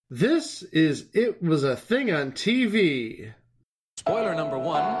This is It Was a Thing on TV. Spoiler number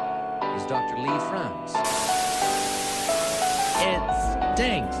one is Dr. Lee frowns. It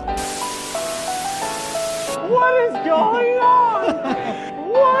stinks. What is going on?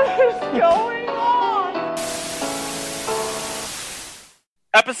 What is going on?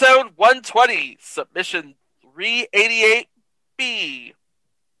 Episode 120, Submission 388B,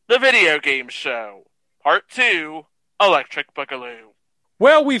 The Video Game Show, Part 2, Electric Boogaloo.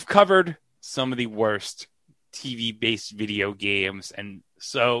 Well, we've covered some of the worst TV-based video games, and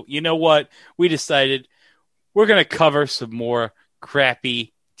so, you know what? We decided we're going to cover some more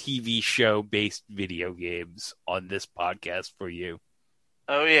crappy TV show-based video games on this podcast for you.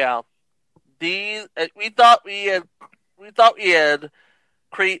 Oh yeah, we thought we had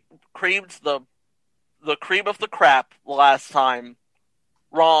creamed the cream of the crap last time.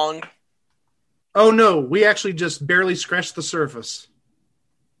 Wrong. Oh no, we actually just barely scratched the surface.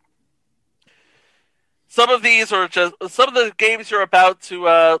 Some of the games you're about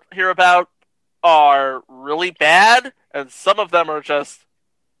to hear about are really bad, and some of them are just,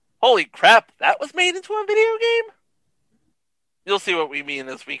 holy crap, that was made into a video game? You'll see what we mean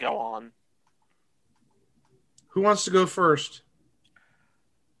as we go on. Who wants to go first?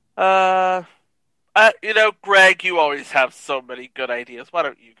 Greg, you always have so many good ideas. Why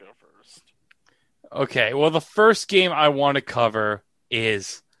don't you go first? Okay, well, the first game I want to cover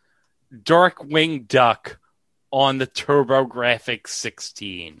is Darkwing Duck on the TurboGrafx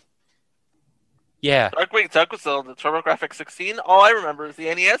 16. Yeah. Darkwing Duck was on the TurboGrafx 16? All I remember is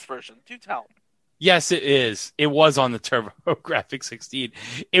the NES version. Do tell. Yes, it is. It was on the TurboGrafx 16.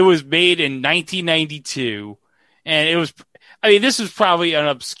 It was made in 1992, and this was probably an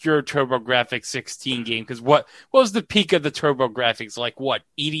obscure TurboGrafx 16 game, because what was the peak of the TurboGrafx? Like, what,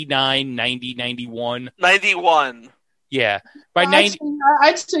 89, 90, 91? 91. Yeah.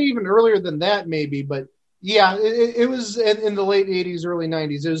 I'd say even earlier than that, maybe, but yeah, it was in the late 80s, early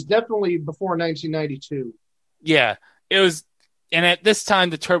 90s. It was definitely before 1992. Yeah, it was. And at this time,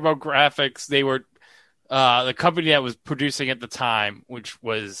 the TurboGrafx, they were the company that was producing at the time, which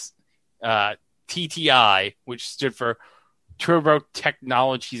was TTI, which stood for Turbo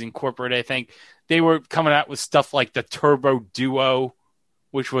Technologies Incorporated, I think. They were coming out with stuff like the Turbo Duo,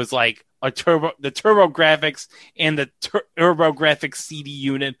 which was like the TurboGrafx and the TurboGrafx CD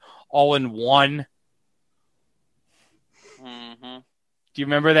unit all in one. Mm-hmm. Do you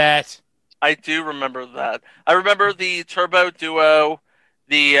remember that? I do remember that. I remember the Turbo Duo,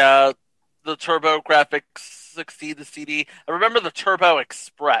 the TurboGrafx 16, the CD. I remember the Turbo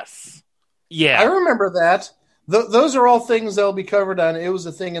Express. Yeah. I remember that. Those are all things that'll be covered on It Was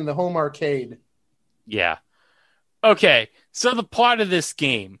a Thing in the Home Arcade. Yeah. Okay, so the plot of this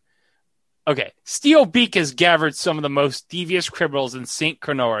game. Okay, Steel Beak has gathered some of the most devious criminals in St.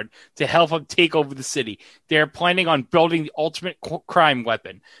 Bernard to help him take over the city. They are planning on building the ultimate crime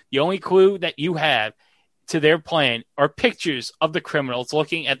weapon. The only clue that you have to their plan are pictures of the criminals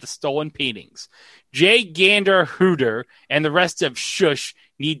looking at the stolen paintings. Jay Gander Hooter and the rest of Shush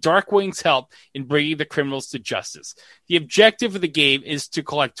need Darkwing's help in bringing the criminals to justice. The objective of the game is to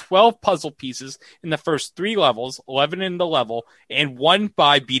collect 12 puzzle pieces in the first 3 levels, 11 in the level, and 1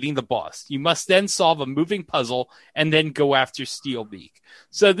 by beating the boss. You must then solve a moving puzzle and then go after Steelbeak.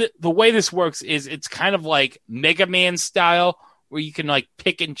 So the way this works is it's kind of like Mega Man style, where you can like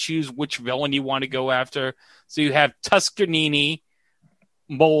pick and choose which villain you want to go after. So you have Tuscanini,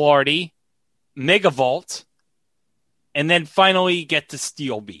 Malarty, Megavolt, and then finally you get to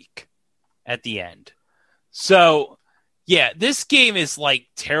Steelbeak at the end. So, yeah, this game is like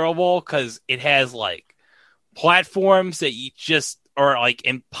terrible because it has like platforms that you just are like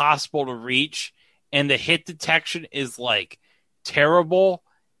impossible to reach, and the hit detection is like terrible,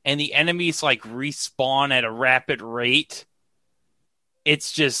 and the enemies like respawn at a rapid rate.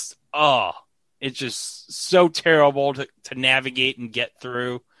 It's just, it's just so terrible to navigate and get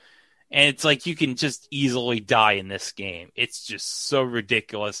through. And it's like you can just easily die in this game. It's just so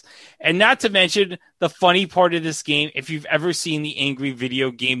ridiculous. And not to mention the funny part of this game, if you've ever seen the Angry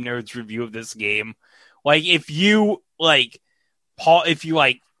Video Game Nerds review of this game, like if you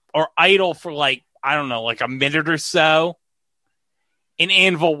are idle for like, I don't know, like a minute or so, an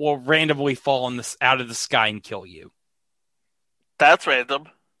anvil will randomly fall out of the sky and kill you. That's random.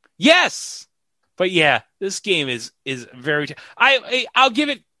 Yes! But yeah, this game is very... I'll give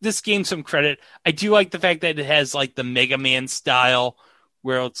this game some credit. I do like the fact that it has like the Mega Man style,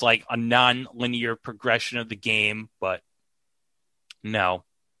 where it's like a non-linear progression of the game, but no.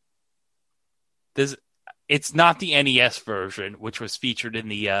 It's not the NES version, which was featured in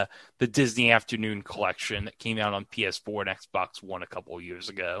the Disney Afternoon collection that came out on PS4 and Xbox One a couple of years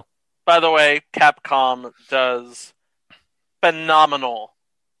ago. By the way, Capcom does phenomenal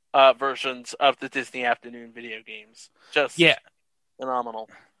versions of the Disney Afternoon video games. Just phenomenal.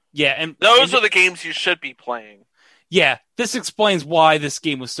 Yeah, and those are the games you should be playing. Yeah, this explains why this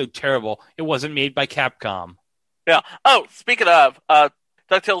game was so terrible. It wasn't made by Capcom. Yeah. Oh, speaking of,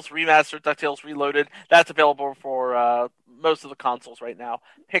 DuckTales Remastered, DuckTales Reloaded, that's available for most of the consoles right now.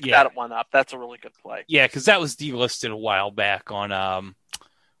 Pick that one up. That's a really good play. Yeah, because that was delisted a while back on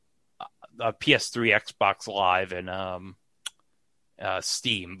PS3, Xbox Live, and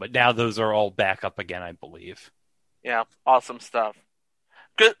Steam. But now those are all back up again, I believe. Yeah, awesome stuff.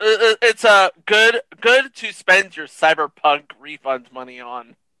 Good. It's good to spend your Cyberpunk refund money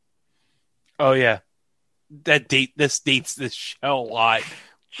on. Oh yeah, this dates this show a lot,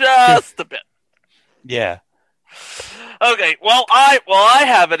 just a bit. Yeah. Okay. Well, I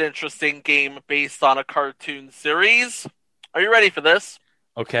have an interesting game based on a cartoon series. Are you ready for this?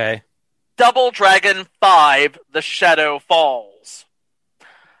 Okay. Double Dragon 5: The Shadow Falls.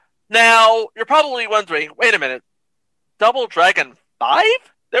 Now, you're probably wondering, wait a minute, Double Dragon 5?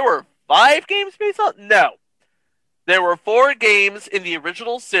 There were 5 games based on? No. There were 4 games in the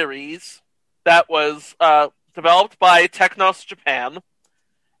original series that was developed by Technos Japan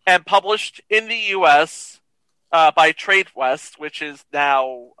and published in the U.S. By TradeWest, which is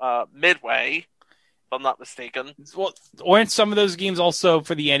now Midway, if I'm not mistaken. Well, weren't some of those games also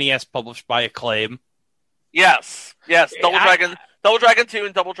for the NES published by Acclaim? Yes. Double Dragon 2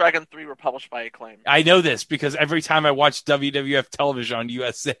 and Double Dragon 3 were published by Acclaim. I know this because every time I watch WWF television on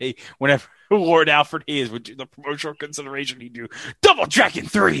USA, whenever Lord Alfred Hayes would do the promotional consideration, he'd do Double Dragon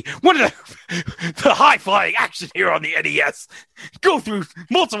 3, one of the high-flying action here on the NES. Go through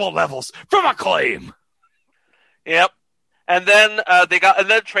multiple levels from Acclaim. Yep. And then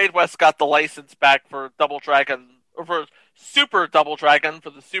TradeWest got the license back for Double Dragon, or for Super Double Dragon for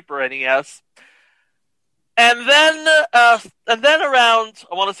the Super NES. And then around,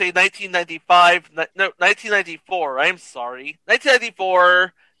 I want to say 1994, I'm sorry.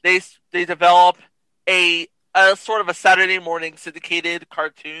 1994, they develop a sort of a Saturday morning syndicated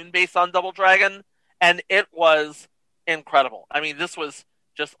cartoon based on Double Dragon, and it was incredible. I mean, this was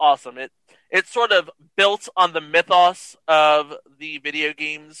just awesome. It sort of built on the mythos of the video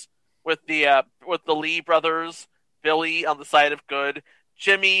games with the Lee brothers, Billy on the side of good,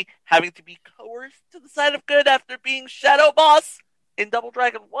 Jimmy having to be coerced to the side of good after being Shadow Boss in Double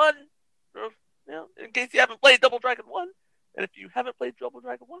Dragon 1. In case you haven't played Double Dragon 1. And if you haven't played Double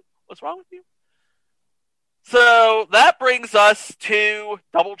Dragon 1, what's wrong with you? So that brings us to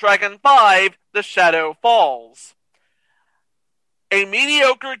Double Dragon 5, The Shadow Falls. A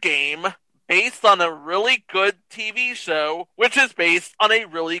mediocre game based on a really good TV show, which is based on a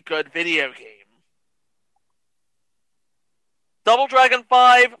really good video game. Double Dragon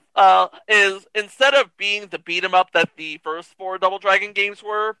 5 is, instead of being the beat-em-up that the first 4 Double Dragon games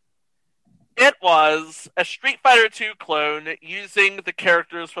were, it was a Street Fighter 2 clone using the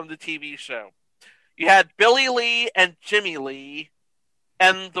characters from the TV show. You had Billy Lee and Jimmy Lee,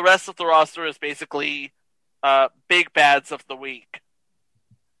 and the rest of the roster is basically big bads of the week.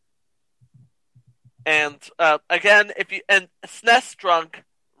 And again, SNES Drunk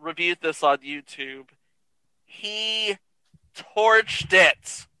reviewed this on YouTube. He torched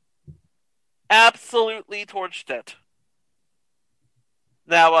it. Absolutely torched it.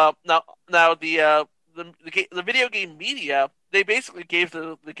 Now the video game media, they basically gave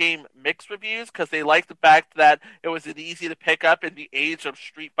the game mixed reviews because they liked the fact that it was easy to pick up in the age of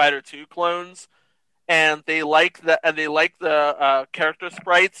Street Fighter 2 clones, and they liked the character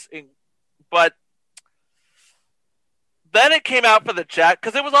sprites. But then it came out for the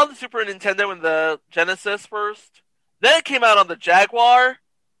because it was on the Super Nintendo and the Genesis first. Then it came out on the Jaguar,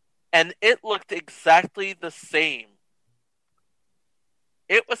 and it looked exactly the same.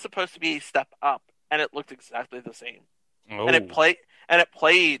 It was supposed to be a step up, and it looked exactly the same. Oh. And it played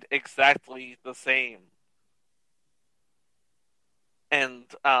exactly the same. And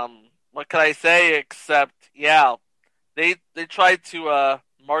what can I say except, yeah, they tried to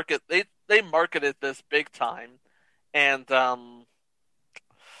market. They marketed this big time, and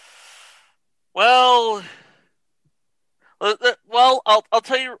well, I'll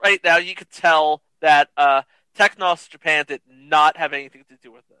tell you right now. You could tell that Technos Japan did not have anything to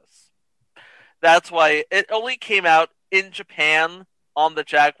do with this. That's why it only came out in Japan on the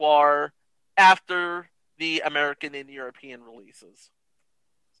Jaguar after the American and European releases.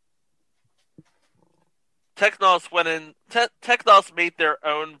 Technos Technos made their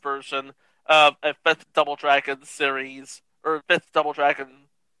own version a fifth Double Dragon series or fifth Double Dragon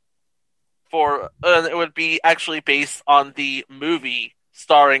it would be actually based on the movie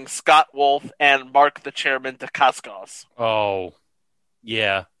starring Scott Wolf and Mark the Chairman Dacascos. Oh,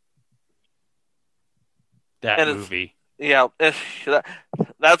 yeah. That And movie. Yeah,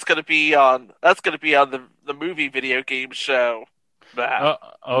 that's gonna be on the movie video game show.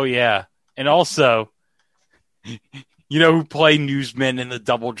 Oh, yeah. And also, you know who play newsmen in the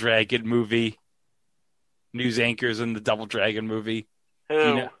Double Dragon movie? News anchors in the Double Dragon movie? Who?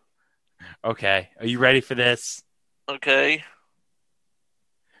 You know? Okay. Are you ready for this? Okay.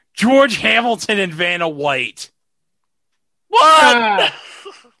 George Hamilton and Vanna White. What? Ah,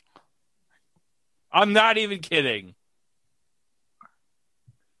 I'm not even kidding.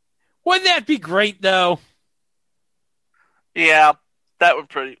 Wouldn't that be great, though? Yeah, that would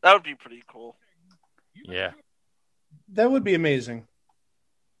be pretty cool. Yeah. that would be amazing.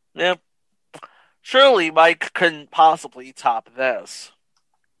 Yep. Surely Mike couldn't possibly top this.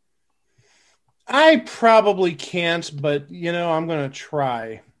 I probably can't, but I'm going to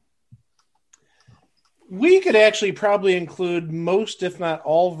try. We could actually probably include most, if not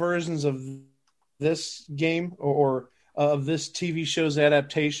all, versions of this game or of this TV show's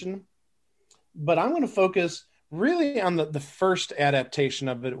adaptation. But I'm going to focus really on the first adaptation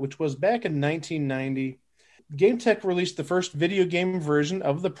of it, which was back in 1990. GameTech released the first video game version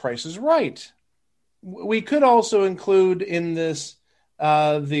of The Price is Right. We could also include in this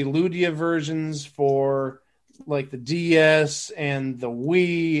the Ludia versions for like the DS and the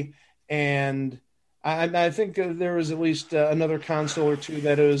Wii, and I think there was at least another console or two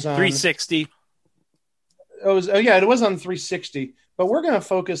that it was on 360. It was on 360, but we're going to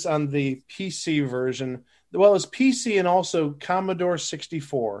focus on the PC version. Well, it's PC and also Commodore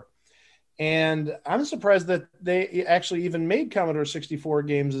 64. And I'm surprised that they actually even made Commodore 64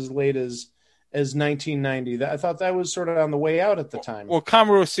 games as late as 1990. I thought that was sort of on the way out at the time. Well,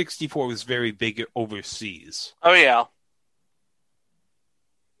 Commodore 64 was very big overseas. Oh yeah.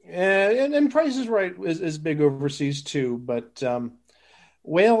 And Price is Right is big overseas too. But,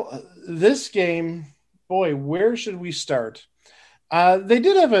 this game, boy, where should we start? They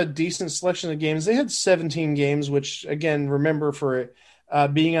did have a decent selection of games. They had 17 games, which, again, remember for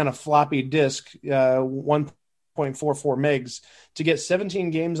being on a floppy disk, 1.44 megs, to get 17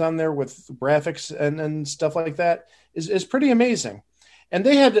 games on there with graphics and stuff like that is pretty amazing. And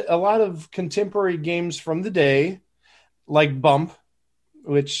they had a lot of contemporary games from the day, like Bump,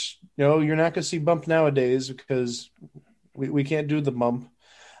 which, you're not going to see Bump nowadays because we can't do the Bump.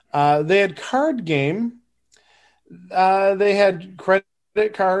 They had Card Game. They had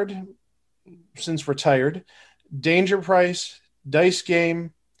Credit Card, since retired, Danger Price, Dice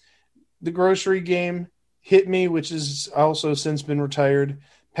Game, The Grocery Game, Hit Me, which has also since been retired,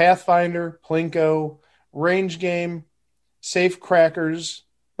 Pathfinder, Plinko, Range Game, Safe Crackers,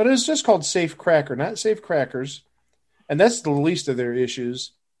 but it was just called Safe Cracker, not Safe Crackers, and that's the least of their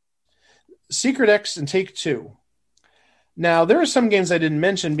issues. Secret X and Take-Two. Now, there are some games I didn't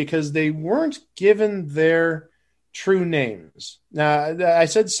mention because they weren't given their true names. Now, I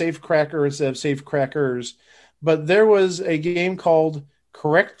said Safe Cracker instead of Safe Crackers, but there was a game called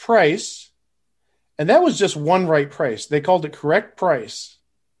Correct Price, and that was just one right price. They called it Correct Price.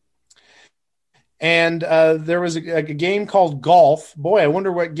 And there was a game called Golf. Boy, I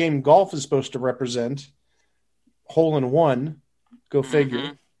wonder what game Golf is supposed to represent. Hole in One. Go figure.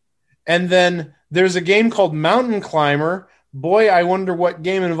 Mm-hmm. And then there's a game called Mountain Climber. Boy, I wonder what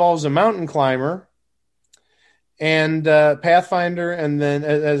game involves a mountain climber. And Pathfinder, and then,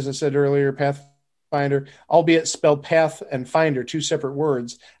 as I said earlier, Pathfinder, albeit spelled Path and Finder, two separate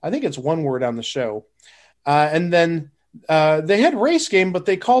words. I think it's one word on the show. And then they had Race Game, but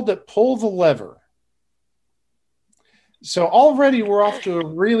they called it Pull the Lever. So already we're off to a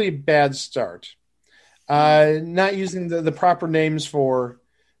really bad start. Not using the proper names for,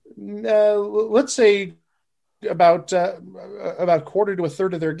 let's say, about quarter to a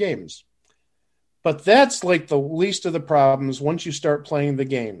third of their games. But that's like the least of the problems once you start playing the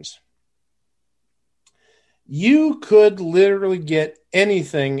games. You could literally get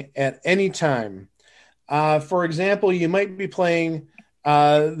anything at any time. For example, you might be playing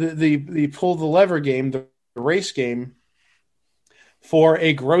the Pull the Lever game, the race game, for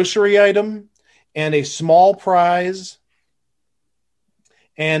a grocery item and a small prize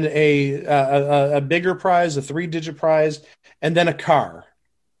and a bigger prize, a 3-digit prize, and then a car.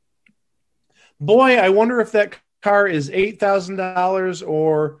 Boy, I wonder if that car is $8,000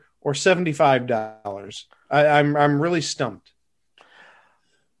 or $75. I'm really stumped.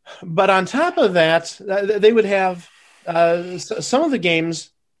 But on top of that, they would have some of the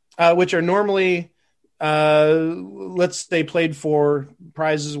games which are normally, let's say, played for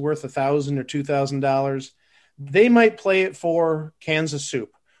prizes worth $1,000 or $2,000. They might play it for cans of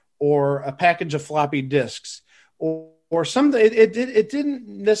soup or a package of floppy disks or something. It didn't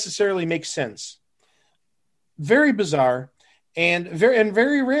necessarily make sense. Very bizarre and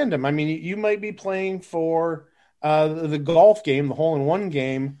very random. I mean, you might be playing for the golf game, the hole-in-one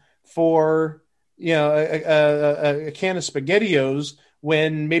game, for a can of SpaghettiOs,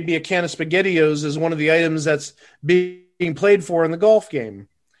 when maybe a can of SpaghettiOs is one of the items that's being played for in the golf game.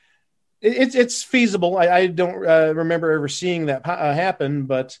 It's feasible. I don't remember ever seeing that happen,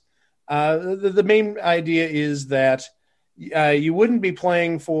 but the main idea is that you wouldn't be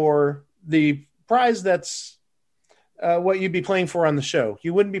playing for the prize that's what you'd be playing for on the show.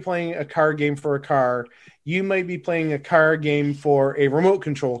 You wouldn't be playing a car game for a car. You might be playing a car game for a remote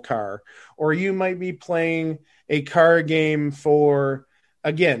control car, or you might be playing a car game for,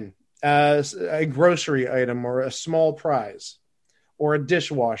 again, a grocery item or a small prize or a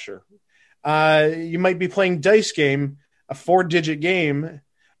dishwasher. You might be playing dice game, a 4-digit game.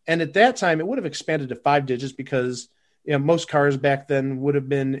 And at that time, it would have expanded to 5 digits because most cars back then would have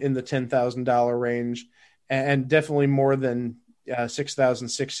been in the $10,000 range, and definitely more than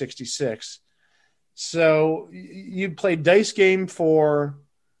 6,666. So you'd play dice game for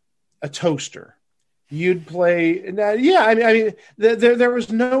a toaster. You'd play, there was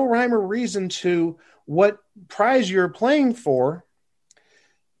no rhyme or reason to what prize you're playing for.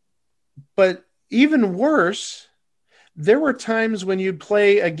 But even worse, there were times when you'd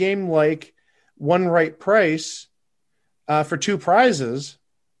play a game like One Right Price for 2 prizes,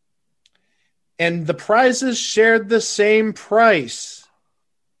 and the prizes shared the same price.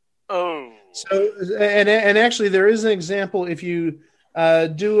 Oh. So, and actually, there is an example. If you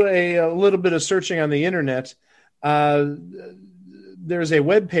do a little bit of searching on the internet, there's a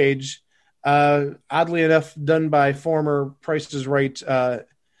web page, oddly enough, done by former Price is Right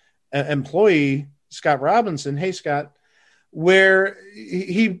employee Scott Robinson. Hey, Scott, where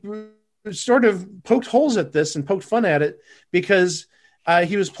he sort of poked holes at this and poked fun at it because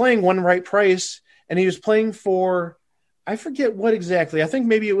he was playing One Right Price, and he was playing for, I forget what exactly. I think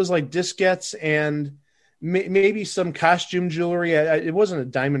maybe it was like diskettes and maybe some costume jewelry. It wasn't a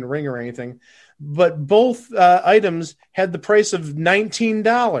diamond ring or anything, but both items had the price of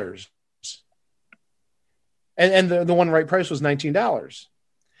 $19. And the One Right Price was $19.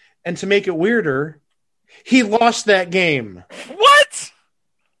 And to make it weirder, he lost that game. What?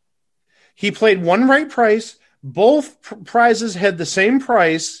 He played One Right Price. Both prizes had the same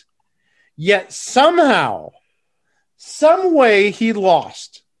price, yet somehow, some way, he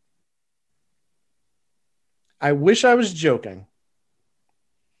lost. I wish I was joking.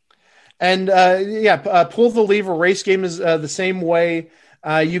 And pull the lever race game is the same way.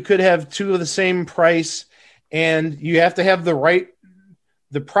 You could have 2 of the same price, and you have to have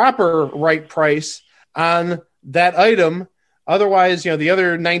the proper right price on that item. Otherwise, the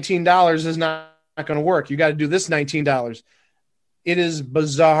other $19 is not going to work. You got to do this $19. It is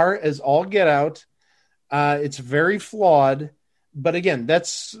bizarre as all get out. It's very flawed, but again,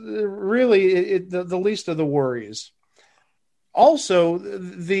 that's really the least of the worries. Also,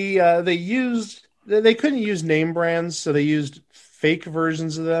 they couldn't use name brands, so they used fake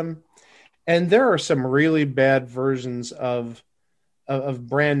versions of them. And there are some really bad versions of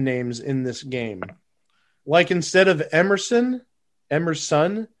brand names in this game. Like instead of Emerson,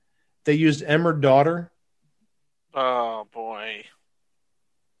 they used Emmer Daughter. Oh boy.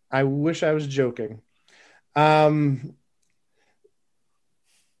 I wish I was joking. It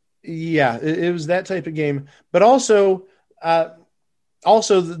was that type of game. But also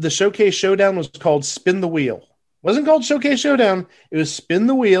the Showcase Showdown was called Spin the Wheel. It wasn't called Showcase Showdown. It was Spin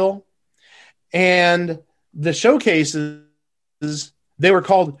the Wheel. And the showcases, they were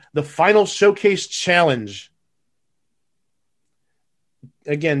called the Final Showcase Challenge.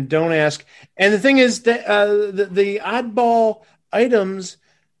 Again, don't ask. And the thing is that the oddball items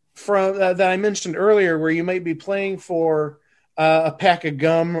from that I mentioned earlier, where you might be playing for a pack of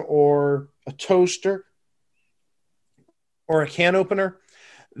gum or a toaster or a can opener,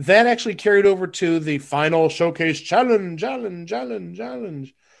 that actually carried over to the Final Showcase Challenge,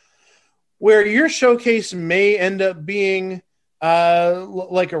 where your showcase may end up being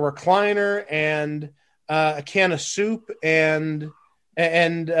like a recliner and a can of soup and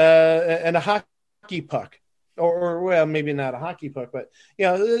a hockey puck, or well, maybe not a hockey puck, but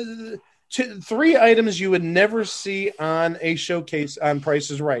 3 items you would never see on a showcase on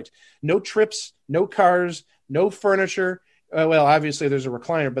Price is Right. No trips, no cars, no furniture. Well, obviously there's a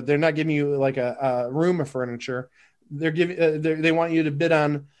recliner, but they're not giving you like a room of furniture. They're giving they want you to bid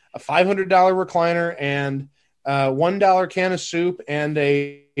on a $500 recliner, and $1 can of soup, and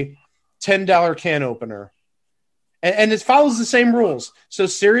a $10 can opener. And it follows the same rules. So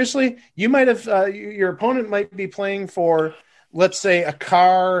seriously, you might have your opponent might be playing for, let's say, a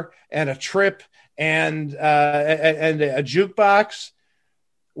car and a trip and a jukebox,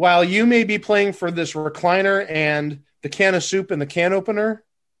 while you may be playing for this recliner and the can of soup and the can opener.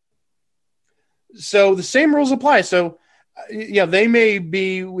 So the same rules apply. So yeah, they may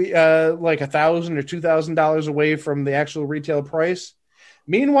be like $1,000 or $2,000 away from the actual retail price.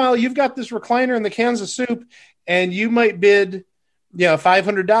 Meanwhile, you've got this recliner and the cans of soup, and you might bid,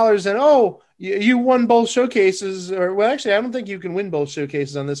 $500, and you won both showcases. Or well, actually, I don't think you can win both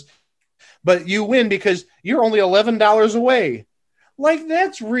showcases on this, but you win because you're only $11 away. Like,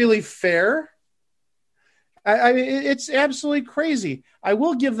 that's really fair. I mean, it's absolutely crazy. I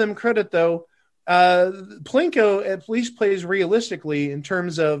will give them credit, though. Plinko at least plays realistically in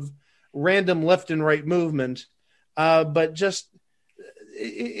terms of random left and right movement, but just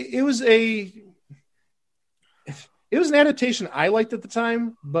it was an adaptation I liked at the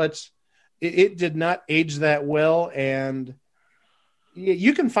time, but it did not age that well, and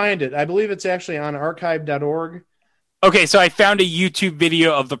you can find it. I believe it's actually on archive.org. Okay, so I found a YouTube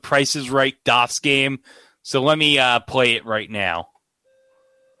video of the Price is Right DOS game, so let me play it right now.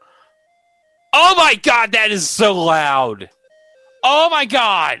 Oh my god, that is so loud! Oh my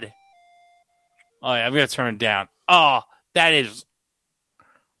god! Oh, yeah, I'm going to turn it down. Oh, that is...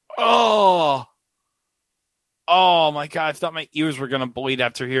 Oh my god, I thought my ears were going to bleed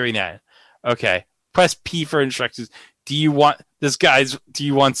after hearing that. Okay, press P for instructions. Do you want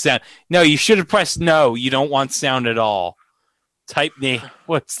sound? No, you should have pressed no. You don't want sound at all. Type name.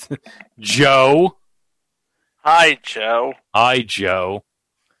 Joe? Hi, Joe. Hi, Joe.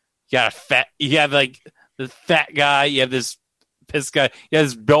 You have like the fat guy, you have this piss guy, you have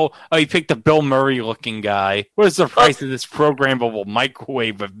this Bill, you picked the Bill Murray looking guy. What is the price of this programmable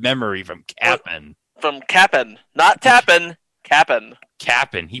microwave of memory from Cap'n? From Cap'n. Not Tappin', Cap'n.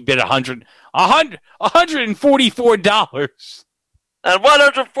 Cap'n. He bid $144. And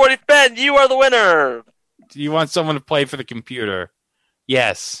 140 Ben, you are the winner. Do you want someone to play for the computer?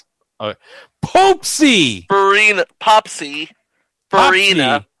 Yes. Popsy! Popsy.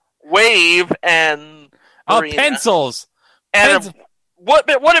 Farina. Wave and Farina. Pencils. And what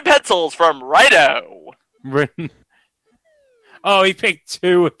are pencils from Rido? Oh, he picked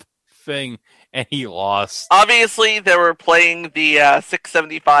two with the thing, and he lost. Obviously, they were playing the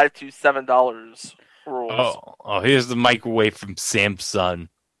 $6.75 to $7 rules. Oh, here's the microwave from Samsung.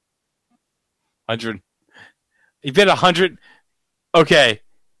 100. He bid 100. Okay.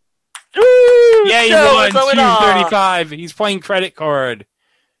 Woo! Yeah, he won 235. He's playing credit card.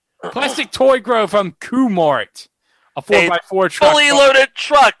 Plastic toy grow from Kumart. A 4x4 truck. Fully loaded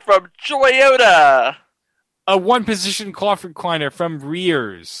truck from Toyota. A one-position cloth recliner from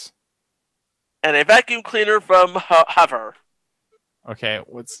Rears. And a vacuum cleaner from Hover. Okay,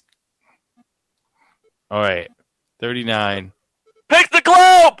 all right, 39. Pick the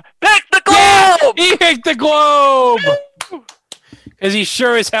globe! Pick the globe! Yeah, he picked the globe! Because he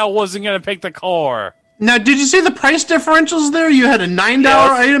sure as hell wasn't going to pick the car. Now, did you see the price differentials there? You had a $9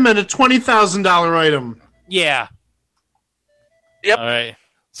 item and a $20,000 item. Yeah. Yep. All right.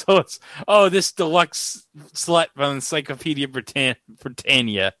 So this deluxe slut from Encyclopedia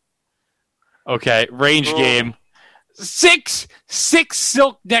Britannia. Okay, range game. Six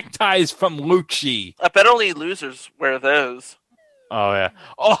silk neckties from Lucci. I bet only losers wear those. Oh yeah,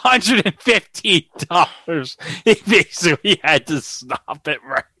 $115. He basically had to stop it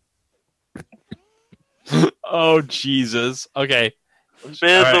right. Oh Jesus. Okay.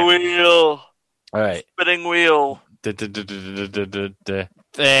 Spin the wheel. All right. Spinning wheel. And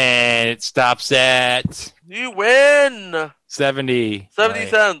it stops at You win. 70. 70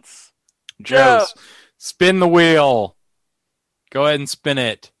 cents. Joe, spin the wheel. Go ahead and spin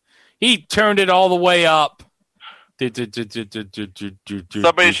it. He turned it all the way up.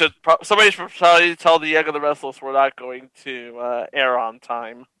 Somebody should probably tell the Egg of the Restless we're not going to air on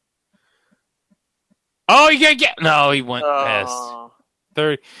time. Oh, you gotta get... No, he went past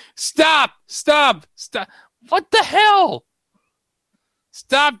 30. Stop! What the hell?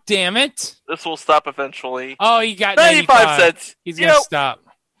 Stop, damn it. This will stop eventually. Oh, he got 95 cents. He's gonna stop.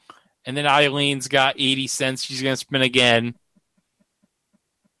 And then Eileen's got 80 cents. She's gonna spin again.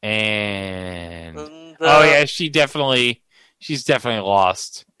 And oh yeah, she's definitely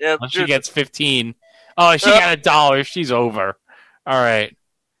lost. Yeah, she gets 15. Oh, she got $1. She's over. All right.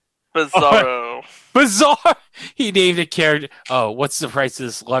 Bizarro. Bizarre. He named a character. Oh, what's the price of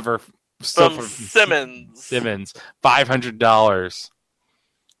this lever? From Simmons. $500.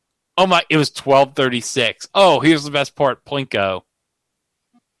 Oh my! It was $12.36. Oh, here's the best part: Plinko.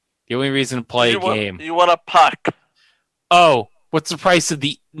 The only reason to play a game. You want a puck? Oh, what's the price of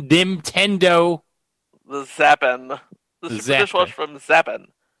the Nintendo? The Zappin. The Super Dishwasher from Zappin.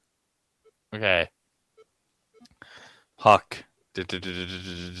 Okay. Huck.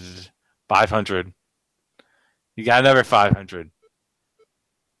 500. You got another 500.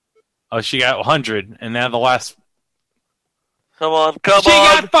 Oh, she got 100, and now the last. Come on. She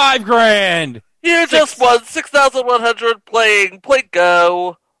got $5,000. You just won 6,100 playing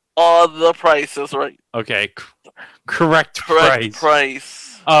Plinko on The Price is Right. Okay, correct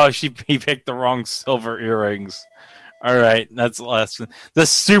price. Oh, he picked the wrong silver earrings. All right, that's the last one. The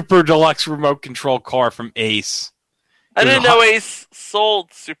super deluxe remote control car from Ace. I didn't know Ace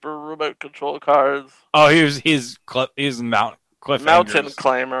sold super remote control cars. Oh, here's Mountain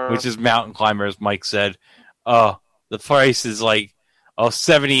Climber, which is Mountain Climber, as Mike said. Oh, the price is like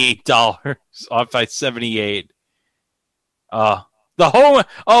 $78 off by 78. The whole look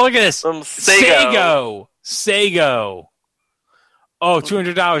at this from Sego. Oh,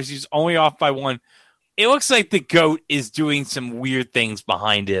 $200. He's only off by one. It looks like the goat is doing some weird things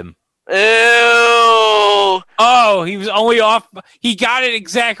behind him. Ew! Oh, he was only off. He got it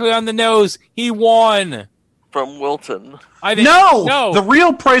exactly on the nose. He won. From Wilton. No, the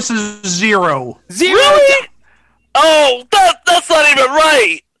real price is $0. Really? Oh, that's not even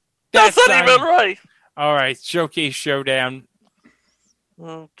right. That's not even right. All right, Showcase Showdown.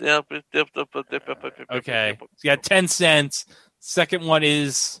 Okay, you got 10 cents. Second one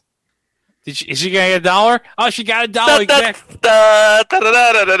is. Is she gonna get $1? Oh, she got $1. I don't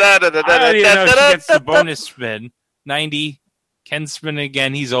even know if she gets the bonus spin. 90. Ken spin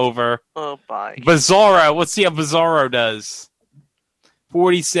again. He's over. Oh, bye. Bizarro. Let's see how Bizarro does.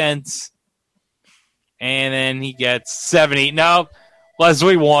 40 cents. And then he gets 70. No,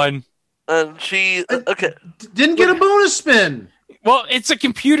 Leslie won. And she didn't get a bonus spin. Well, it's a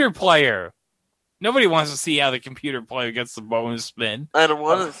computer player. Nobody wants to see how the computer player gets the bonus spin. And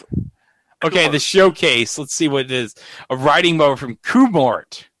what is? Okay, the showcase. Let's see what it is. A riding mower from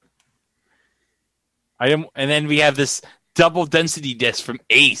Kumort. And then we have this double density disc from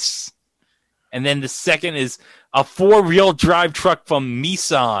Ace. And then the second is a 4-wheel drive truck from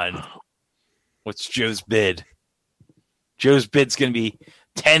Nissan. What's Joe's bid? Joe's bid's going to be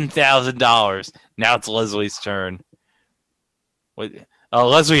 $10,000. Now it's Leslie's turn.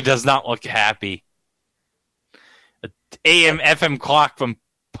 Leslie does not look happy. An AM/FM clock from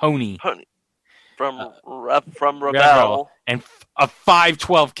Pony. From Revell. And a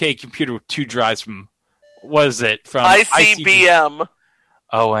 512K computer with 2 drives from, what is it? From ICBM.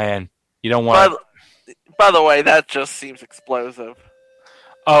 Oh, man. You don't want By the way, that just seems explosive.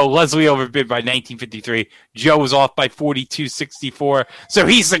 Oh, Leslie overbid by 1953. Joe was off by 42.64. So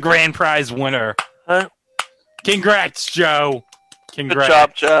he's the grand prize winner. Huh? Congrats, Joe. Congrats. Good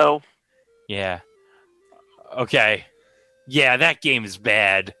job, Joe. Yeah. Okay. Yeah, that game is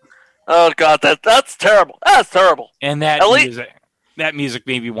bad. Oh God, that's terrible. That's terrible. And that music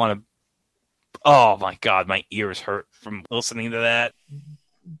made me want to. Oh my God, my ears hurt from listening to that.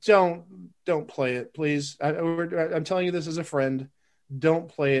 Don't play it, please. I'm telling you this as a friend. Don't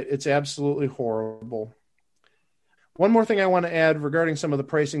play it. It's absolutely horrible. One more thing I want to add regarding some of the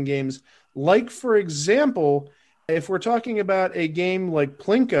pricing games, like for example, if we're talking about a game like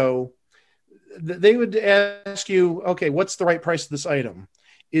Plinko, they would ask you, okay, what's the right price of this item?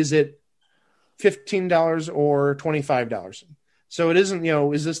 Is it $15 or $25? So it isn't,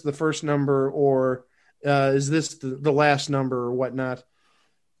 is this the first number or is this the last number or whatnot?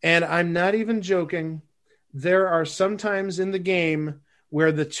 And I'm not even joking. There are some times in the game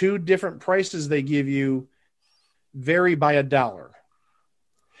where the two different prices they give you vary by $1.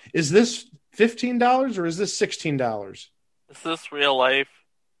 Is this $15 or is this $16? Is this real life?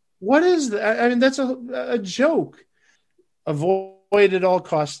 What is that? I mean, that's a joke. Avoid at all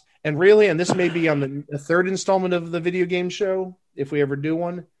costs. And really, and this may be on the third installment of the video game show, if we ever do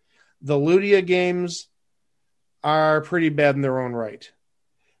one, the Ludia games are pretty bad in their own right.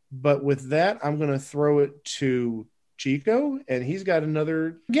 But with that, I'm going to throw it to Chico, and he's got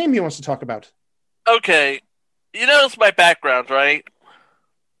another game he wants to talk about. Okay. You notice my background, right?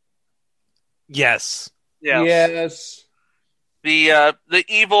 Yes. Yes. The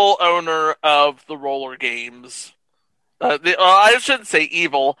evil owner of the roller games. I shouldn't say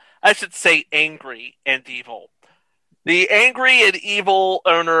evil. I should say angry and evil. The angry and evil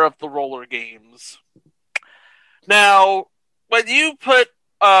owner of the roller games. Now, when you put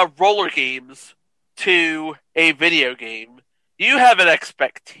roller games to a video game, you have an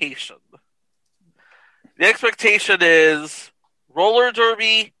expectation. The expectation is roller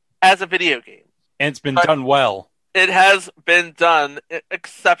derby as a video game. And it's been But done well. it has been done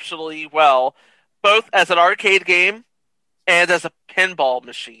exceptionally well, both as an arcade game and as a pinball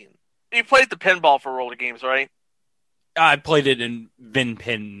machine. You played the pinball for roller games, right? I played it in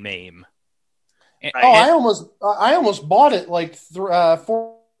Vinpin MAME. Right. Oh, I almost bought it like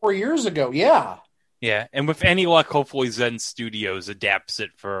 4 years ago. Yeah. Yeah, and with any luck, hopefully Zen Studios adapts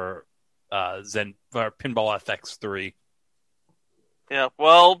it for Pinball FX3. Yeah.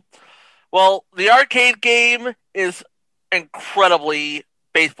 Well, the arcade game is incredibly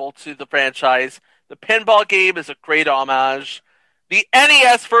faithful to the franchise. The pinball game is a great homage. The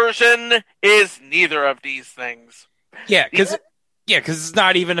NES version is neither of these things. Yeah, because it's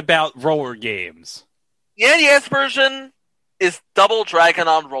not even about roller games. The NES version is Double Dragon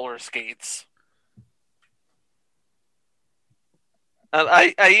on roller skates. And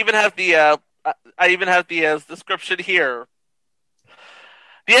I even have the description here.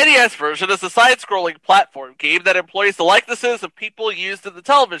 The NES version is a side-scrolling platform game that employs the likenesses of people used in the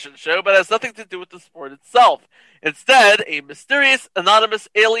television show, but has nothing to do with the sport itself. Instead, a mysterious, anonymous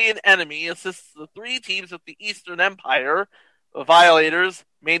alien enemy assists the three teams of the Eastern Empire, the Violators,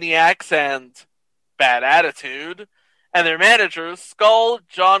 Maniacs, and Bad Attitude, and their managers, Skull,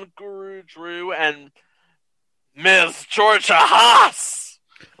 John Guru Drew, and Ms. Georgia Haas.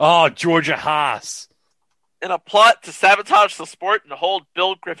 Oh, Georgia Haas. In a plot to sabotage the sport and hold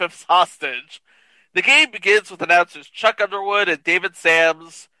Bill Griffiths hostage. The game begins with announcers Chuck Underwood and David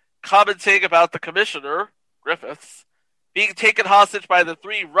Sams commenting about the commissioner, Griffiths, being taken hostage by the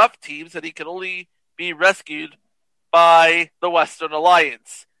three rough teams, and he can only be rescued by the Western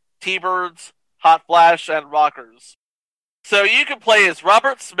Alliance, T-Birds, Hot Flash, and Rockers. So you can play as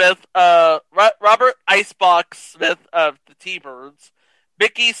Robert Icebox Smith of the T-Birds,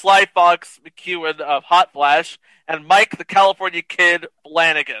 Mickey Sly Fox McEwen of Hot Flash, and Mike the California Kid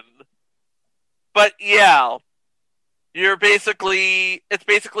Flanagan. But yeah, it's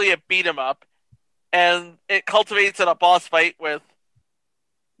basically a beat 'em up, and it culminates in a boss fight with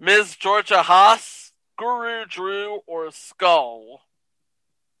Ms. Georgia Haas, Guru Drew, or Skull.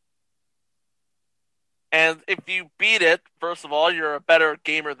 And if you beat it, first of all, you're a better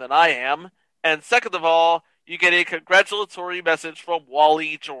gamer than I am, and second of all, you get a congratulatory message from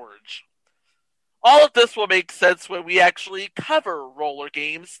Wally George. All of this will make sense when we actually cover roller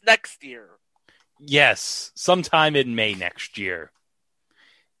games next year. Yes, sometime in May next year.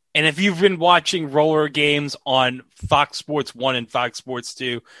 And if you've been watching roller games on Fox Sports 1 and Fox Sports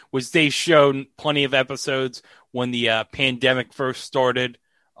 2, which they've shown plenty of episodes when the pandemic first started,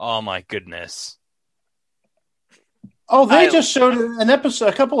 oh my goodness. Oh, they just showed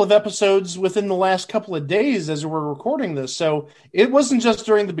a couple of episodes within the last couple of days as we're recording this. So it wasn't just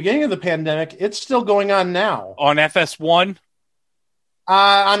during the beginning of the pandemic; it's still going on now on FS1.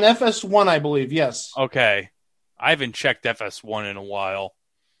 On FS1, I believe. Yes. Okay, I haven't checked FS1 in a while.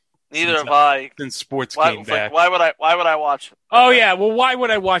 Neither have I. Since sports came back. Why would I watch? Oh yeah, well, why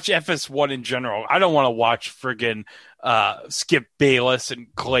would I watch FS1 in general? I don't want to watch friggin' Skip Bayless and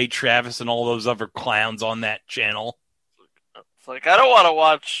Clay Travis and all those other clowns on that channel. It's like, I don't want to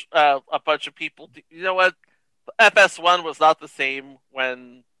watch a bunch of people. You know what? FS1 was not the same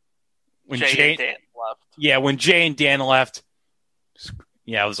when Jay and Dan left. Yeah, when Jay and Dan left,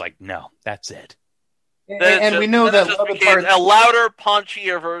 I was like, no, that's it. And we know that Le Batard's a louder,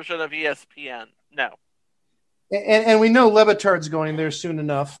 punchier version of ESPN. No. And we know Le Batard's going there soon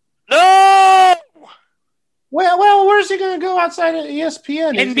enough. No! Well, where's he going to go outside of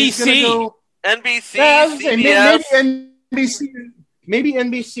ESPN? NBC. NBC, CBS. Maybe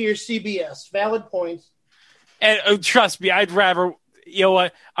NBC or CBS. Valid points. And trust me, I'd rather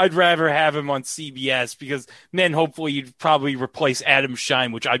have him on CBS because then hopefully you'd probably replace Adam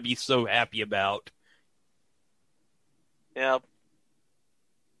Shine, which I'd be so happy about. Yeah.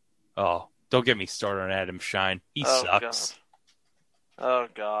 Oh, don't get me started on Adam Shine. He sucks. God. Oh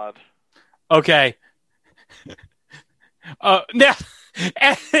God. Okay. Now,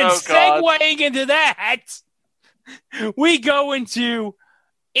 and segueing into that, we go into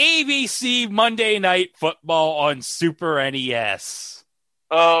ABC Monday Night Football on Super NES.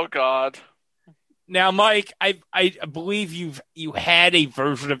 Oh God. Now, Mike, I believe you had a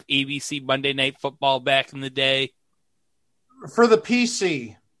version of ABC Monday Night Football back in the day. For the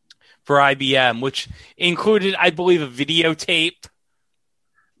PC. For IBM, which included, I believe, a videotape.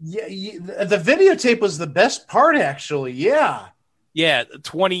 Yeah, the videotape was the best part, actually. Yeah. Yeah,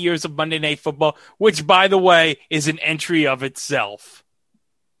 20 years of Monday Night Football, which, by the way, is an entry of itself.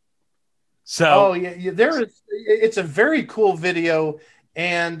 So, it's a very cool video,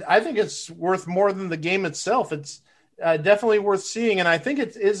 and I think it's worth more than the game itself. definitely worth seeing, and I think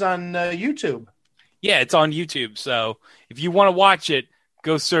it is on YouTube. Yeah, it's on YouTube. So if you want to watch it,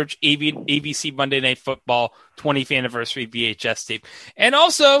 go search ABC Monday Night Football 20th Anniversary VHS tape. And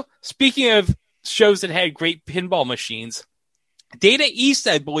also, speaking of shows that had great pinball machines, Data East,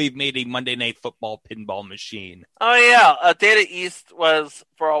 I believe, made a Monday Night Football pinball machine. Oh, yeah. Data East was,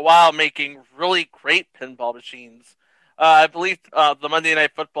 for a while, making really great pinball machines. I believe the Monday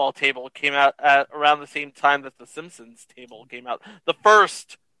Night Football table came out at around the same time that the Simpsons table came out. The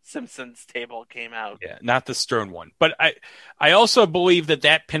first Simpsons table came out. Yeah, not the Stern one. But I also believe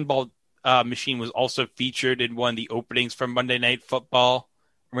that pinball machine was also featured in one of the openings from Monday Night Football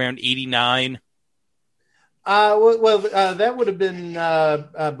around 89. That would have been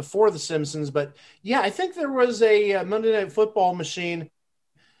before the Simpsons, but yeah, I think there was a Monday Night Football machine,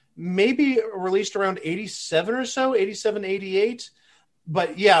 maybe released around 87 or so, 87, 88.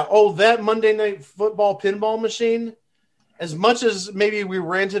 But yeah, that Monday Night Football pinball machine, as much as maybe we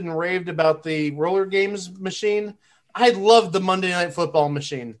ranted and raved about the roller games machine, I loved the Monday Night Football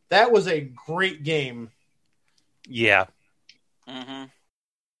machine. That was a great game. Yeah. Mm-hmm.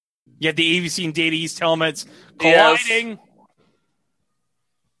 You had the ABC and Data East helmets colliding. Yes.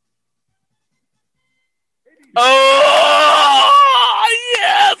 Oh,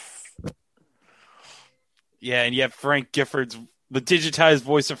 yes! Yeah, and you have Frank Gifford's, the digitized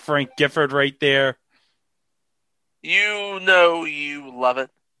voice of Frank Gifford right there. You know you love it.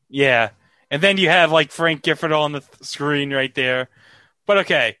 Yeah. And then you have like Frank Gifford on the screen right there. But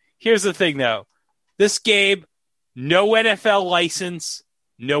okay, here's the thing though. This game, no NFL license,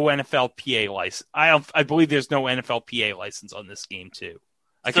 no NFLPA license. I believe there's no NFLPA license on this game too.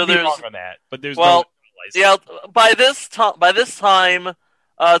 I could be wrong on that, but there's no license. Yeah, by this time,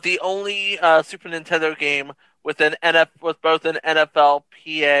 the only Super Nintendo game with both an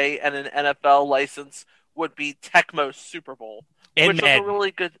NFLPA and an NFL license would be Tecmo Super Bowl, and which Madden. was a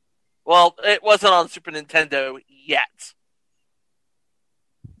really good. Well, it wasn't on Super Nintendo yet,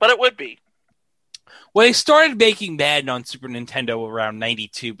 but it would be. Well, they started making Madden on Super Nintendo around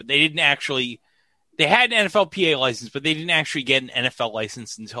 92, but they didn't actually. They had an NFLPA license, but they didn't actually get an NFL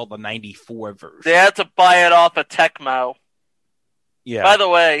license until the 94 version. They had to buy it off of Tecmo. Yeah. By the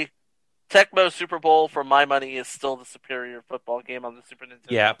way, Tecmo Super Bowl, for my money, is still the superior football game on the Super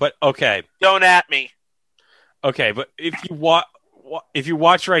Nintendo. Yeah, but okay. Don't at me. Okay, but if you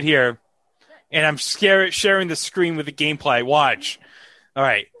watch right here, and I'm sharing the screen with the gameplay, watch. All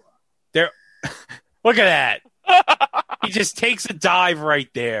right. There. Look at that. He just takes a dive right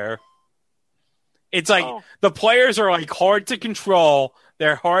there. It's like the players are like hard to control.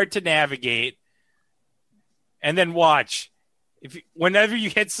 They're hard to navigate. And then watch. Whenever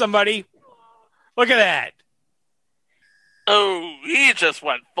you hit somebody, look at that. Oh, he just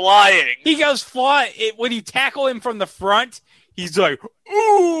went flying. He goes flying. When you tackle him from the front, he's like,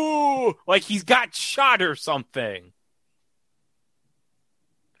 ooh, like he's got shot or something.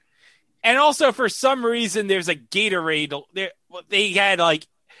 And also, for some reason, there's a Gatorade. They had like,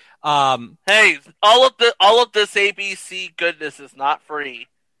 hey, all of this ABC goodness is not free.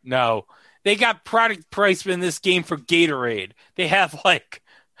 No, they got product placement in this game for Gatorade. They have like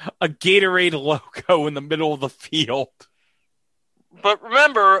a Gatorade logo in the middle of the field. But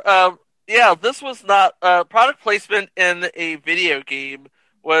remember, this was not product placement in a video game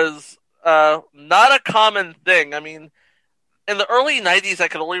was not a common thing. I mean, in the early 90s, I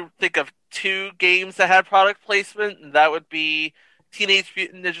could only think of 2 games that had product placement, and that would be Teenage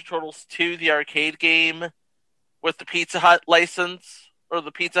Mutant Ninja Turtles 2, the arcade game, with the Pizza Hut license, or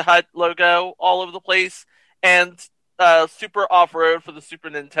the Pizza Hut logo all over the place, and Super Off-Road for the Super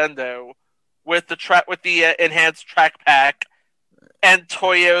Nintendo, with the enhanced track pack, and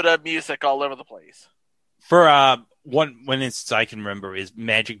Toyota music all over the place. For one instance I can remember is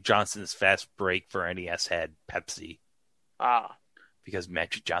Magic Johnson's Fast Break for NES had Pepsi. Because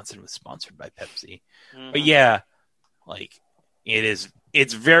Magic Johnson was sponsored by Pepsi. Mm-hmm. But yeah, like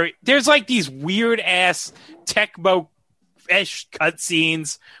it's very, there's like these weird ass Tecmo-ish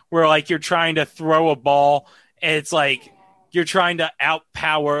cutscenes where like you're trying to throw a ball and it's like you're trying to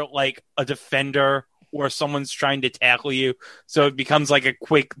outpower like a defender or someone's trying to tackle you. So it becomes like a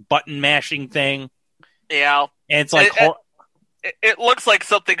quick button mashing thing. Yeah. And it's like it looks like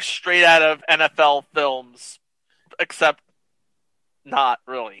something straight out of NFL films, except not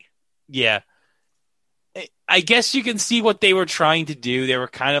really. Yeah. I guess you can see what they were trying to do. They were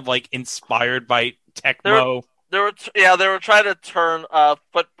kind of like inspired by Tecmo. They were trying to turn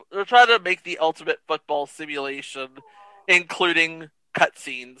they're trying to make the ultimate football simulation, including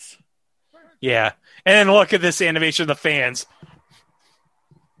cutscenes. Yeah. And then look at this animation of the fans.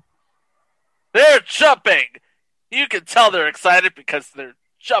 They're jumping. You can tell they're excited because they're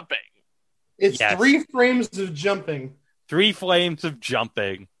jumping. It's Yes. 3 frames of jumping. 3 flames of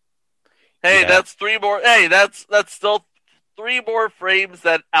jumping. Hey, Yeah. that's 3 more. Hey, that's still 3 more frames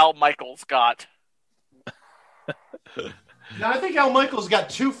that Al Michaels got. Now, I think Al Michaels got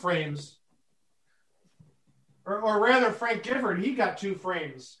 2 frames. Or rather, Frank Gifford, he got 2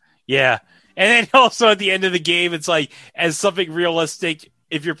 frames. Yeah. And then also at the end of the game, it's like, as something realistic,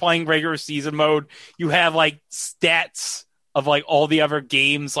 if you're playing regular season mode, you have like stats of like all the other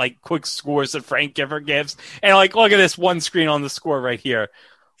games, like quick scores that Frank Gifford gives. And like, look at this one screen on the score right here.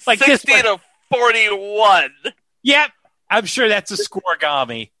 Like 60 this, to 41. Yep. I'm sure that's a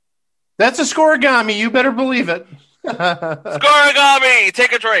scoregami. That's a scoregami. You better believe it. Scoregami,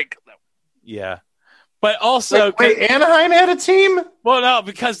 take a drink. Yeah. But also, Wait, Anaheim had a team? well, no,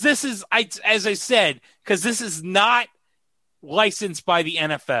 because this is, as I said, because this is not licensed by the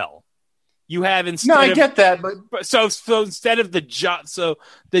NFL. You have instead No, I of, get that, but so instead of the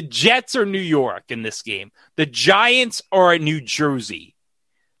Jets are New York in this game. The Giants are in New Jersey.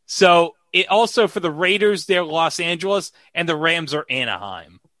 So it also for the Raiders, they're Los Angeles, and the Rams are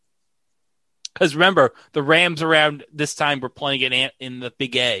Anaheim. Because remember, the Rams around this time were playing in the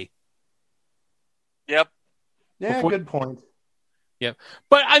Big A. Yep. yeah, Before- good point.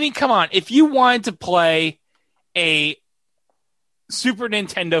 But I mean, come on, if you wanted to play a Super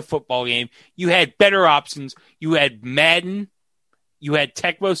Nintendo football game, you had better options. You had Madden, you had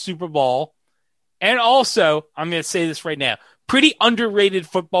Tecmo Super Bowl, and also, I'm going to say this right now, pretty underrated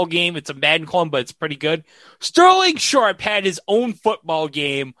football game. It's a Madden clone, but it's pretty good. Sterling Sharp had his own football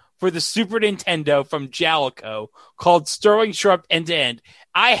game for the Super Nintendo from Jalico called Sterling Sharp End to End.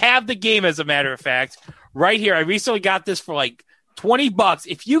 I have the game, as a matter of fact, right here. I recently got this for like $20.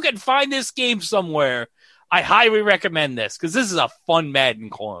 If you can find this game somewhere, I highly recommend this because this is a fun Madden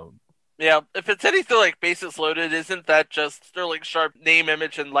clone. Yeah, if it's anything like Bases Loaded, isn't that just Sterling Sharp name,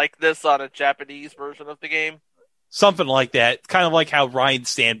 image, and likeness on a Japanese version of the game? Something like that. Kind of like how Ryan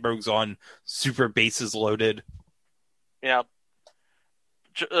Sandberg's on Super Bases Loaded. Yeah.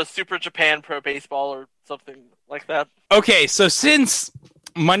 Super Japan Pro Baseball or something like that. Okay, so since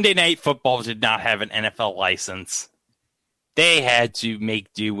Monday Night Football did not have an NFL license, they had to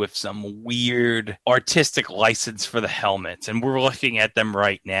make do with some weird artistic license for the helmets, and we're looking at them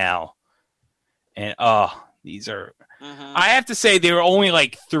right now. And these are... Mm-hmm. I have to say there are only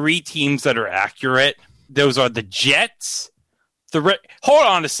like 3 teams that are accurate. Those are the Jets. Hold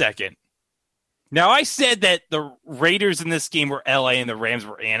on a second. Now, I said that the Raiders in this game were LA and the Rams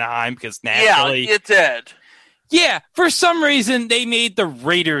were Anaheim because naturally... Yeah, you did. Yeah, for some reason, they made the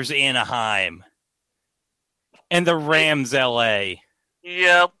Raiders Anaheim and the Rams LA.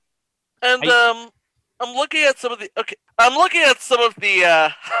 Yeah. And I'm looking at some of the I'm looking at some of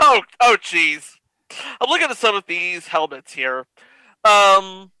the jeez. I'm looking at some of these helmets here.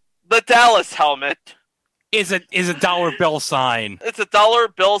 The Dallas helmet Is a dollar bill sign. It's a dollar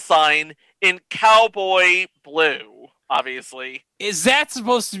bill sign in cowboy blue, obviously. Is that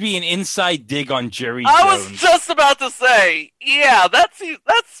supposed to be an inside dig on Jerry I Jones? was just about to say, yeah, that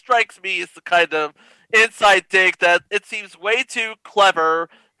strikes me as the kind of inside dig that it seems way too clever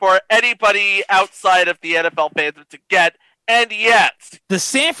for anybody outside of the NFL fandom to get, and yet The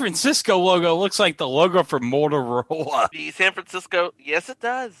San Francisco logo looks like the logo for Motorola. the San Francisco, yes, it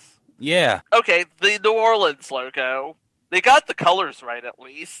does. Yeah, Okay, the New Orleans logo, they got the colors right at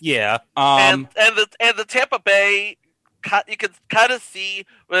least. yeah. And the Tampa Bay, you can kind of see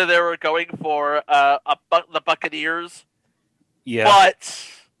whether they were going for the Buccaneers, Yeah. but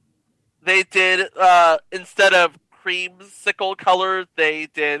they did instead of creamsicle color, they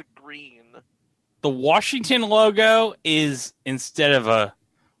did green. The Washington logo is, instead of a,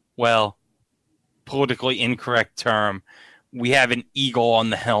 well, politically incorrect term, we have an eagle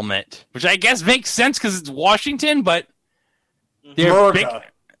on the helmet, which I guess makes sense because it's Washington, but America.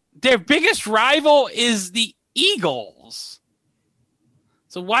 their biggest rival is the Eagles.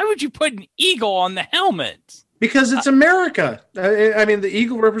 So why would you put an eagle on the helmet? Because it's America. I mean, the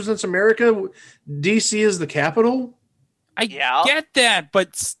eagle represents America. DC is the capital. I Yeah. get that,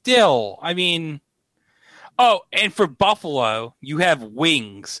 but still, I mean... Oh, and for Buffalo, you have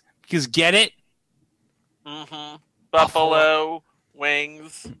wings. Because get it? Mm-hmm. Buffalo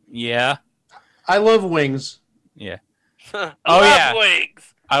wings. Yeah. I love wings. Yeah. I Oh, love yeah.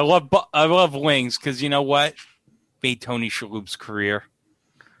 wings. I love wings because you know what? Made Tony Shalhoub's career.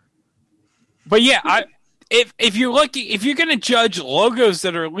 But yeah, if you're gonna judge logos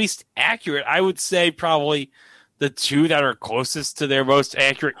that are at least accurate, I would say probably the 2 that are closest to their most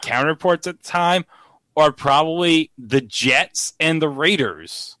accurate counterparts at the time are probably the Jets and the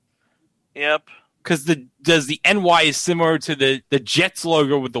Raiders. Yep. because the NY is similar to the Jets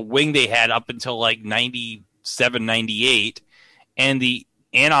logo with the wing they had up until like 97, 98, and the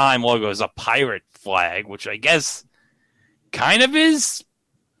Anaheim logo is a pirate flag, which I guess kind of is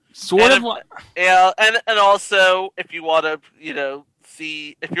sort of like... Yeah, and also if you want to,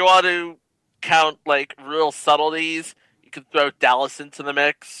 if you want to count like real subtleties, you can throw Dallas into the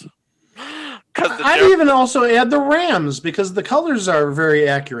mix. I'd even also add the Rams because the colors are very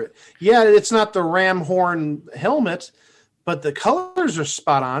accurate. Yeah, it's not the ram horn helmet, but the colors are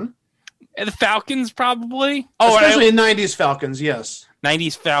spot on. And the Falcons probably. Especially in 90s Falcons, yes.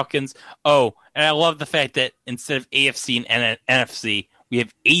 90s Falcons. Oh, and I love the fact that instead of AFC and NFC, we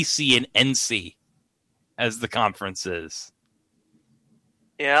have AC and NC as the conferences.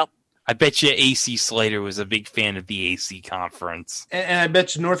 Yeah. I bet you AC Slater was a big fan of the AC conference. And I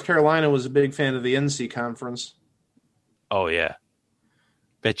bet you North Carolina was a big fan of the NC conference. Oh, yeah.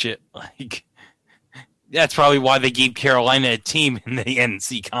 Bet you, like, that's probably why they gave Carolina a team in the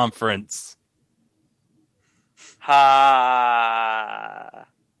NC conference.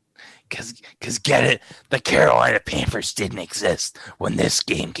 Because get it, the Carolina Panthers didn't exist when this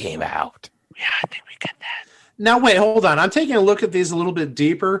game came out. Yeah, I think we get that. Now, wait, hold on. I'm taking a look at these a little bit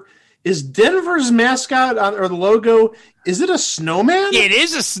deeper. Is Denver's mascot or the logo, is it a snowman? It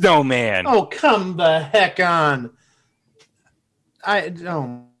is a snowman. Oh, come the heck on.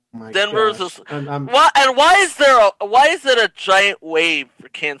 Oh, my Denver's gosh. why is it a giant wave for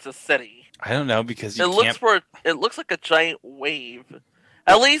Kansas City? I don't know, because it looks like a giant wave.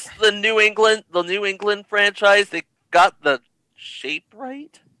 At least the New England franchise, they got the shape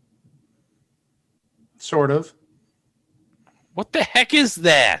right. Sort of. What the heck is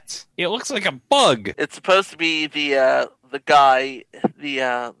that? It looks like a bug. It's supposed to be the guy,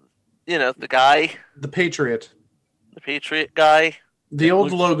 the guy, the Patriot guy. The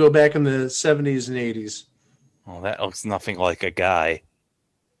old logo back in the 70s and 80s. Oh, that looks nothing like a guy.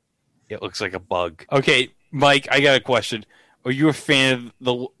 It looks like a bug. Okay, Mike, I got a question. Are you a fan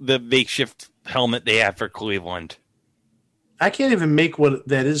of the makeshift helmet they have for Cleveland? I can't even make what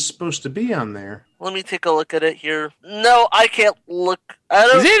that is supposed to be on there. Let me take a look at it here. No, I can't look.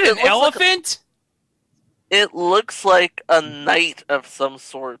 Is it an elephant? It looks like a knight of some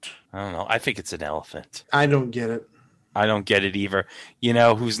sort. I don't know. I think it's an elephant. I don't get it. I don't get it either. You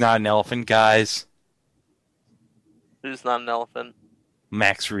know who's not an elephant, guys? Who's not an elephant?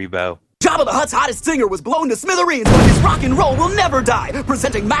 Max Rebo. Jabba the Hutt's hottest singer was blown to smithereens, but his rock and roll will never die.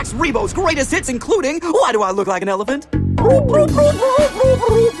 Presenting Max Rebo's greatest hits, including Why Do I Look Like an Elephant?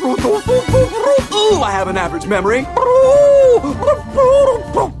 Ooh, I have an average memory.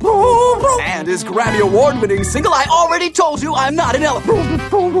 And his Grammy Award-winning single, I Already Told You I'm Not an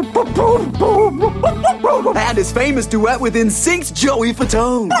Elephant. And his famous duet with NSYNC's Joey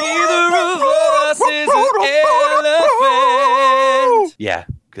Fatone. Neither of us is an elephant. Yeah,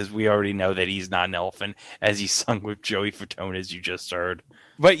 because we already know that he's not an elephant, as he sung with Joey Fatone, as you just heard.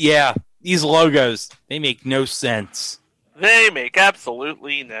 But yeah, these logos, they make no sense. They make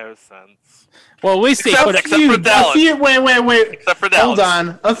absolutely no sense. Well, at least except, they put except for Dallas. Wait. Except for Dallas. Hold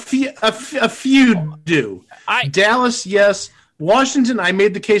on. A few do. Dallas, yes. Washington, I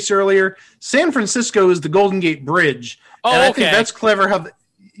made the case earlier. San Francisco is the Golden Gate Bridge. Oh, and I okay. think that's clever how...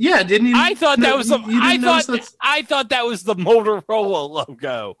 Yeah, didn't you? I thought that was the. I thought that was the Motorola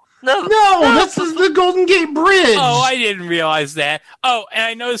logo. No, that's the Golden Gate Bridge. Oh, I didn't realize that. Oh, and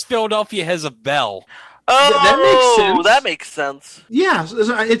I noticed Philadelphia has a bell. Oh, that makes sense. Yeah,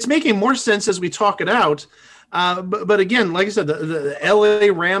 it's making more sense as we talk it out. But again, like I said, the LA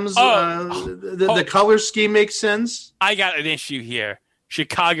Rams, the color scheme makes sense. I got an issue here.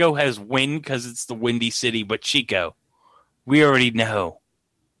 Chicago has wind because it's the Windy City, but Chico, we already know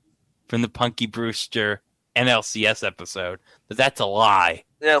from the Punky Brewster NLCS episode that that's a lie.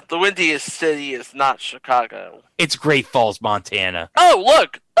 Yeah, the windiest city is not Chicago. It's Great Falls, Montana. Oh,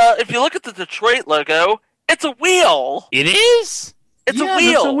 look! If you look at the Detroit logo, it's a wheel. It is? It's a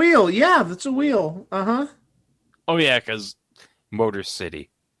wheel. That's a wheel. Yeah, that's a wheel. Uh-huh. Oh, yeah, because Motor City.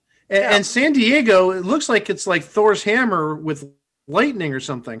 And San Diego, it looks like it's like Thor's hammer with lightning or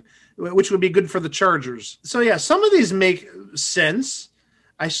something, which would be good for the Chargers. So, yeah, some of these make sense.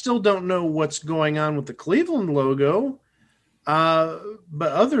 I still don't know what's going on with the Cleveland logo.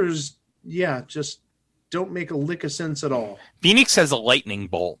 But others, yeah, just don't make a lick of sense at all. Phoenix has a lightning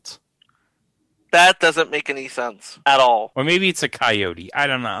bolt. That doesn't make any sense at all. Or maybe it's a coyote. I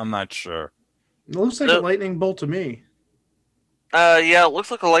don't know. I'm not sure. It looks like a lightning bolt to me. Yeah, it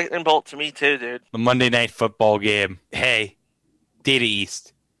looks like a lightning bolt to me too, dude. The Monday Night Football game. Hey, Data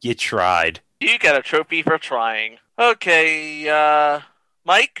East, you tried. You got a trophy for trying. Okay,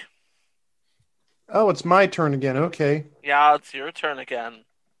 Mike? Oh, it's my turn again. Okay. Yeah, it's your turn again.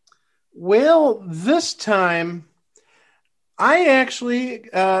 Well, this time I actually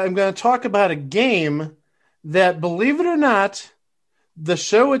am going to talk about a game that, believe it or not, the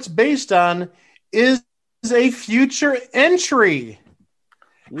show it's based on is a future entry.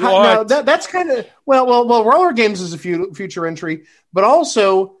 What? Now that's kind of well. Roller Games is a future entry, but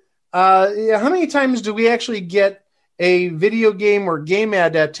also, how many times do we actually get a video game or game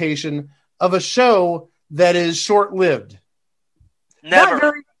adaptation of a show that is short-lived?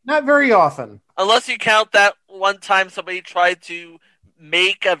 Never. Not very often. Unless you count that one time somebody tried to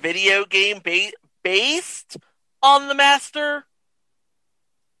make a video game based on the Master.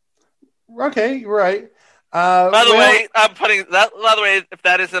 Okay, right. By the way, I'm putting that. By the way, if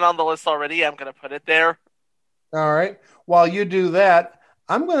that isn't on the list already, I'm going to put it there. All right. While you do that,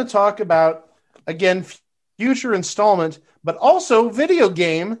 I'm going to talk about, again, future installment, but also video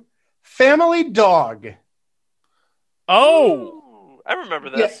game Family Dog. Oh, Ooh, I remember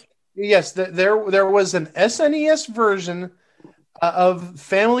this. Yes, there was an SNES version of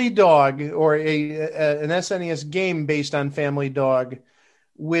Family Dog, or an SNES game based on Family Dog,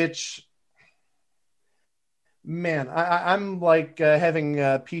 which, man, I'm like having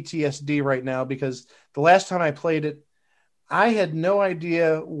PTSD right now, because the last time I played it, I had no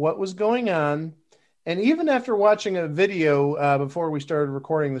idea what was going on. And even after watching a video before we started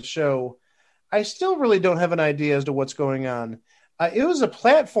recording the show, I still really don't have an idea as to what's going on. It was a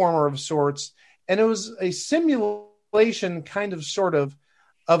platformer of sorts, and it was a simulation kind of sort of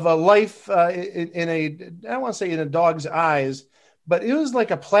a life in a, I don't want to say in a dog's eyes, but it was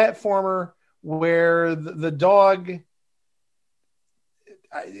like a platformer where the dog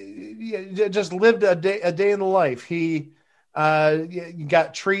just lived a day in the life. He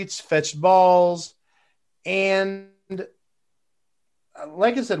got treats, fetched balls, and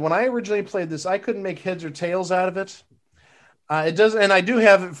like I said, when I originally played this, I couldn't make heads or tails out of it. It does, and I do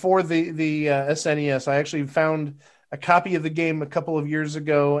have it for the SNES. I actually found a copy of the game a couple of years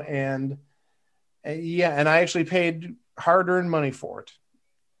ago, and and I actually paid hard-earned money for it.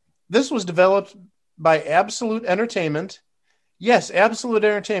 This was developed by Absolute Entertainment. Yes, Absolute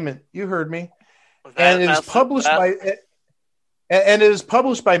Entertainment. You heard me. And it is published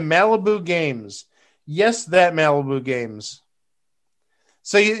by Malibu Games. Yes, that Malibu Games.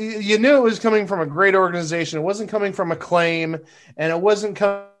 So you knew it was coming from a great organization. It wasn't coming from Acclaim, and it wasn't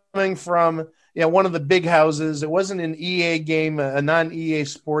coming from one of the big houses. It wasn't an EA game, a non-EA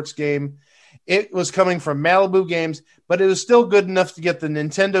sports game. It was coming from Malibu Games, but it was still good enough to get the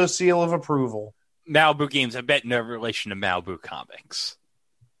Nintendo seal of approval. Malibu Games, I bet no relation to Malibu Comics.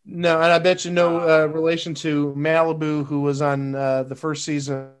 No, and I bet you no relation to Malibu, who was on the first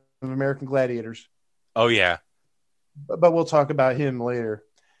season of American Gladiators. Oh, yeah. But we'll talk about him later.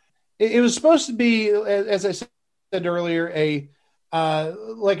 It was supposed to be, as I said earlier,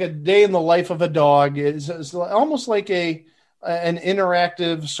 like a day in the life of a dog. It's almost like an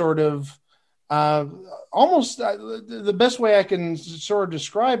interactive sort of, almost the best way I can sort of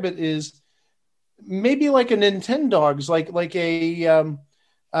describe it is maybe like a Nintendogs, like a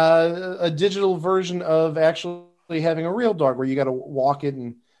digital version of actually having a real dog, where you got to walk it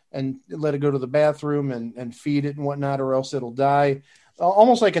and let it go to the bathroom and feed it and whatnot, or else it'll die.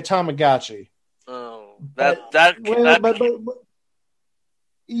 Almost like a Tamagotchi. Oh, but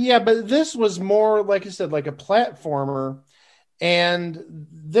this was more, like I said, like a platformer, and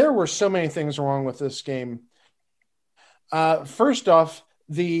there were so many things wrong with this game. First off,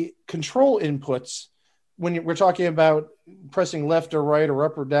 the control inputs, when we're talking about pressing left or right or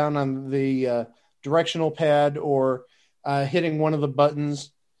up or down on the directional pad, or hitting one of the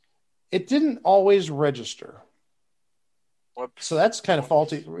buttons, it didn't always register. Whoops. So that's kind of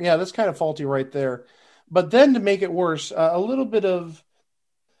faulty. Yeah, that's kind of faulty right there. But then to make it worse, a little bit of,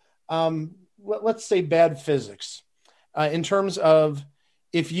 let's say, bad physics. In terms of,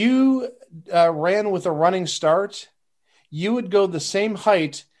 if you ran with a running start, you would go the same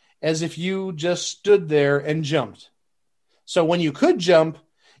height as if you just stood there and jumped. So when you could jump,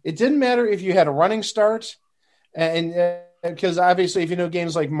 it didn't matter if you had a running start, and because obviously, if you know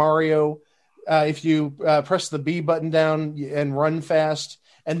games like Mario, if you press the B button down and run fast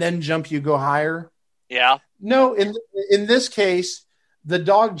and then jump, you go higher. Yeah. No, in this case, the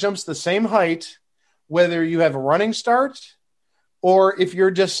dog jumps the same height, whether you have a running start or if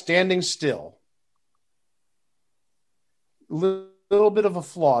you're just standing still. Little bit of a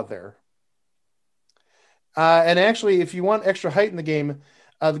flaw there. And actually, if you want extra height in the game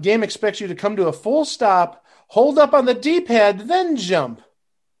expects you to come to a full stop, hold up on the D-pad, then jump.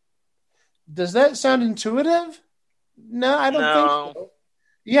 Does that sound intuitive? No, I don't think so.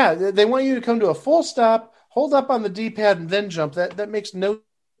 Yeah, they want you to come to a full stop, hold up on the D-pad, and then jump. That makes no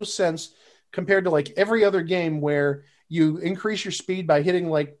sense compared to like every other game where you increase your speed by hitting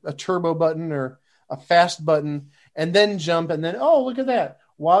like a turbo button or a fast button, and then jump, and then oh look at that!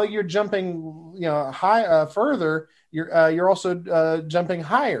 While you're jumping, high further, you're also jumping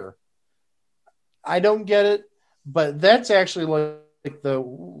higher. I don't get it, but that's actually like the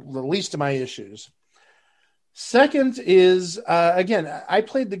least of my issues. Second is, again, I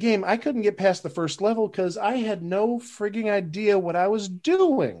played the game. I couldn't get past the first level because I had no frigging idea what I was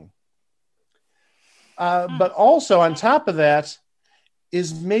doing. But also, on top of that,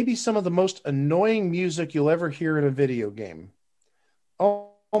 is maybe some of the most annoying music you'll ever hear in a video game.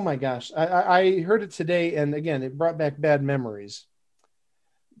 Oh my gosh. I heard it today, and again, it brought back bad memories.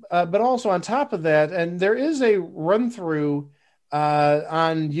 But also, on top of that, and there is a run-through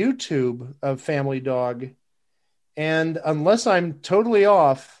on YouTube of Family Dog. And unless I'm totally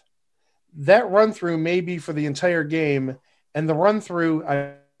off, that run through may be for the entire game. And the run through,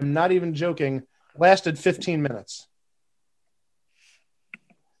 I'm not even joking, lasted 15 minutes.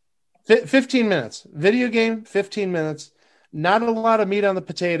 15 minutes. Video game, 15 minutes. Not a lot of meat on the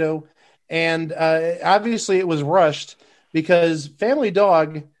potato. And obviously it was rushed because Family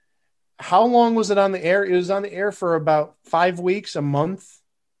Dog, how long was it on the air? It was on the air for about 5 weeks, a month.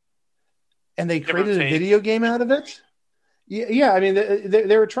 And they created a video game out of it? Yeah, I mean,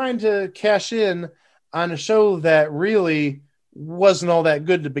 they were trying to cash in on a show that really wasn't all that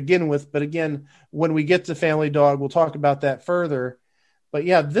good to begin with. But again, when we get to Family Dog, we'll talk about that further. But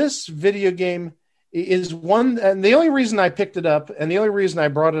yeah, this video game is one, and the only reason I picked it up and the only reason I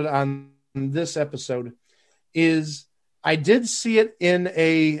brought it on this episode is I did see it in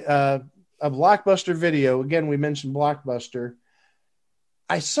a Blockbuster video. Again, we mentioned Blockbuster.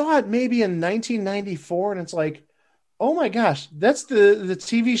 I saw it maybe in 1994, and it's like, oh my gosh, that's the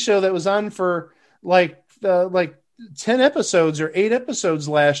TV show that was on for like 10 episodes or 8 episodes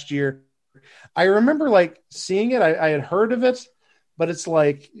last year. I remember like seeing it. I had heard of it, but it's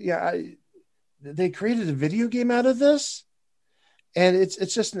like, yeah, they created a video game out of this, and it's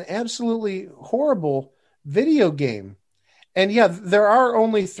just an absolutely horrible video game. And yeah, there are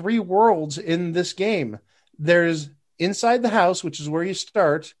only 3 worlds in this game. There's inside the house, which is where you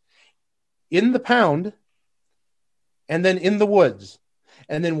start, in the pound, and then in the woods.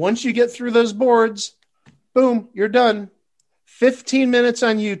 And then once you get through those boards, boom, you're done. 15 minutes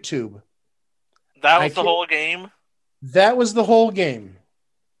on YouTube. That was the whole game? That was the whole game.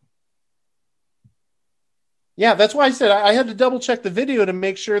 Yeah, that's why I said I had to double check the video to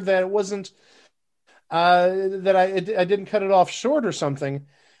make sure that it wasn't that I didn't cut it off short or something.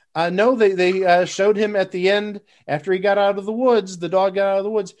 No, they showed him at the end after he got out of the woods. The dog got out of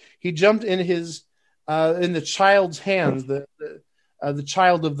the woods. He jumped in his in the child's hands, the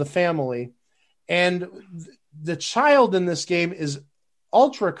child of the family, and the child in this game is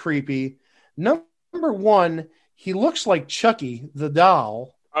ultra creepy. Number one, he looks like Chucky the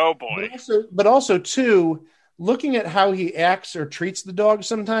doll. Oh boy! But also two, looking at how he acts or treats the dog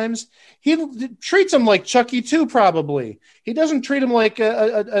sometimes, he treats him like Chucky too, probably. He doesn't treat him like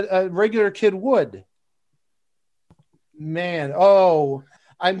a regular kid would. Man,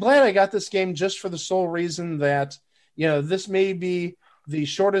 I'm glad I got this game just for the sole reason that, this may be the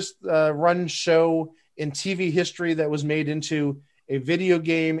shortest run show in TV history that was made into a video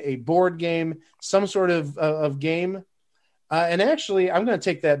game, a board game, some sort of game. And actually, I'm going to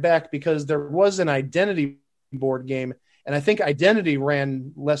take that back because there was an Identity board game, and I think Identity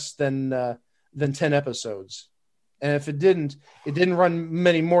ran less than 10 episodes. And if it didn't run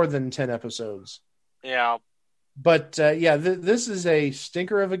many more than 10 episodes. Yeah. But this is a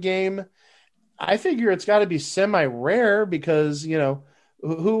stinker of a game. I figure it's got to be semi-rare because,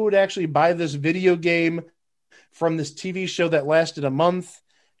 who would actually buy this video game from this TV show that lasted a month?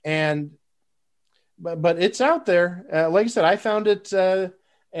 But it's out there. Like I said, I found it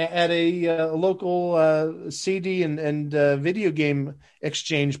at a local CD and video game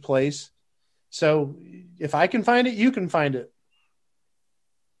exchange place. So if I can find it, you can find it.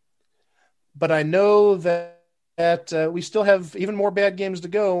 But I know that we still have even more bad games to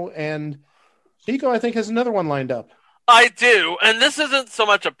go, and Chico, I think, has another one lined up. I do, and this isn't so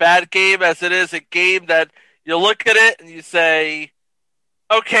much a bad game as it is a game that you look at it and you say,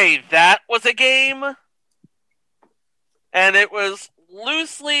 okay, that was a game, and it was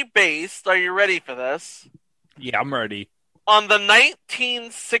loosely based, are you ready for this? Yeah, I'm ready. On the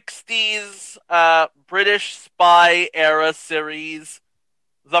 1960s British spy era series,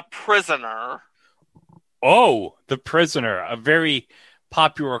 The Prisoner. Oh, The Prisoner, a very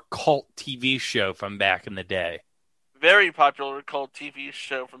popular cult TV show from back in the day. very popular cult TV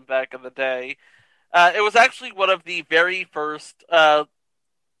show from back in the day. It was actually one of the very first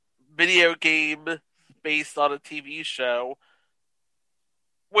video game based on a TV show,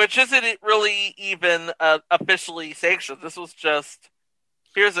 which isn't really even officially sanctioned. This was just,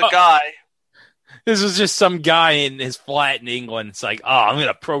 here's a guy. This was just some guy in his flat in England. It's like, I'm going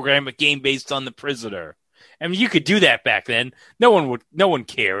to program a game based on The Prisoner. I mean, you could do that back then. No one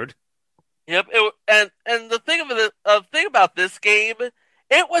cared. Yep. And the thing about this game,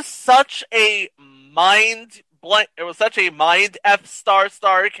 it was such a mind F star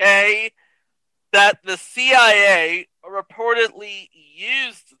K that the CIA reportedly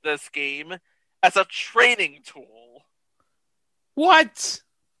used this game as a training tool. What?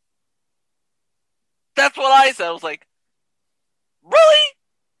 That's what I said. I was like, really?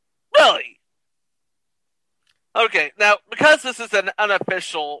 Really? Okay, now, because this is an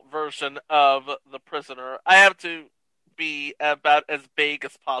unofficial version of The Prisoner, I have to be about as vague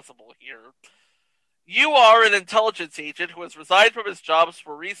as possible here. You are an intelligence agent who has resigned from his jobs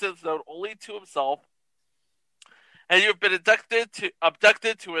for reasons known only to himself, and you've been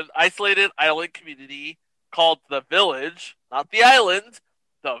abducted to an isolated island community called The Village. Not the island,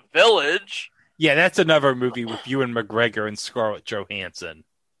 The Village. Yeah, that's another movie with Ewan McGregor and Scarlett Johansson.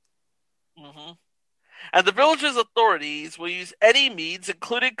 Mm-hmm. And the village's authorities will use any means,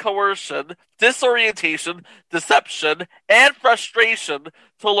 including coercion, disorientation, deception, and frustration,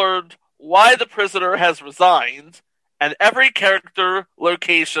 to learn why the prisoner has resigned, and every character,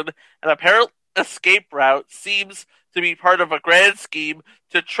 location, and apparent escape route seems to be part of a grand scheme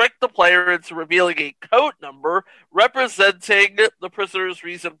to trick the player into revealing a code number representing the prisoner's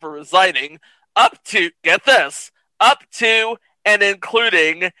reason for resigning, up to and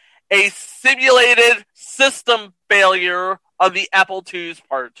including a simulated system failure on the Apple II's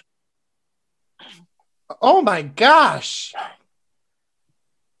part. Oh my gosh.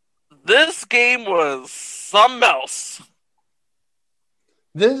 This game was something else.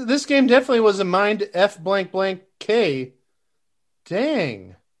 This game definitely was a mind F blank blank K.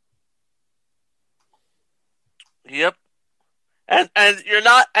 Dang. Yep. And you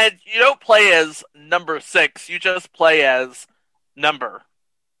don't play as number 6, you just play as number.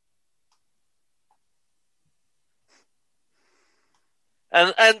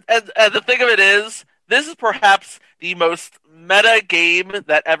 And the thing of it is, this is perhaps the most meta game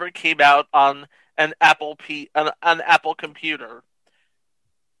that ever came out on an Apple computer,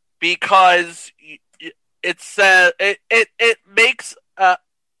 because it makes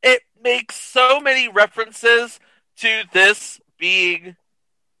so many references to this being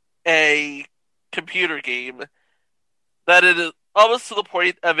a computer game that it is almost to the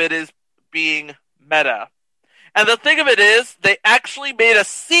point of it is being meta. And the thing of it is, they actually made a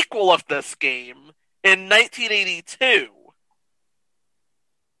sequel of this game in 1982,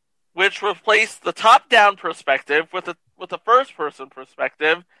 which replaced the top-down perspective with a first-person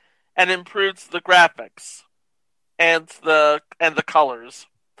perspective, and improves the graphics and the colors.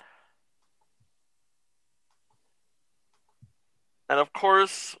 And of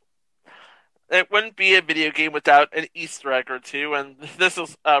course, it wouldn't be a video game without an Easter egg or two, and this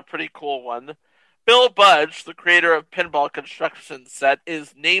is a pretty cool one. Bill Budge, the creator of Pinball Construction Set,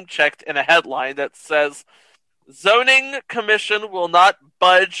 is name-checked in a headline that says, "Zoning Commission will not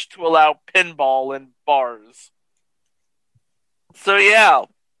budge to allow pinball in bars." So yeah,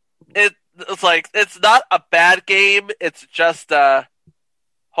 it's like, it's not a bad game, it's just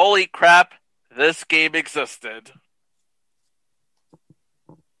holy crap, this game existed.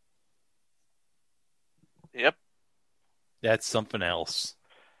 Yep. That's something else.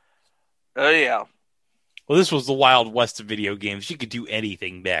 Oh yeah. Well, this was the Wild West of video games. You could do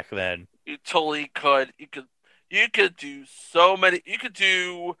anything back then. You totally could. You could do so many. You could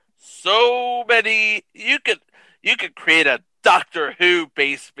do so many. You could create a Doctor Who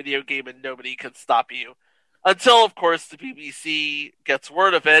based video game and nobody could stop you. Until, of course, the BBC gets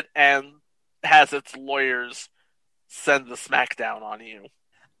word of it and has its lawyers send the smackdown on you.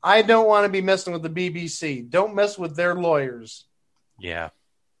 I don't want to be messing with the BBC. Don't mess with their lawyers. Yeah.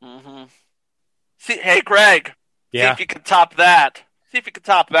 Mm-hmm. See, hey, Greg. Yeah. See if you can top that.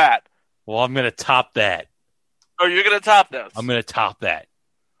 Well, I'm going to top that. Oh, you're going to top this? I'm going to top that.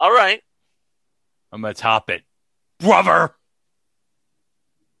 All right. I'm going to top it. Brother!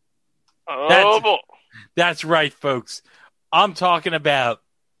 Boy. That's right, folks. I'm talking about,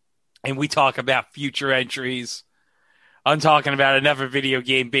 and we talk about future entries. I'm talking about another video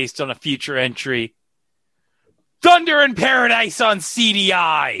game based on a future entry. Thunder in Paradise on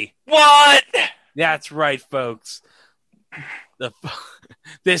CDI. What? That's right, folks.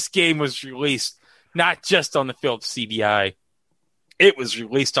 This game was released not just on the Philips CDI. It was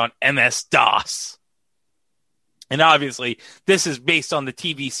released on MS-DOS. And obviously, this is based on the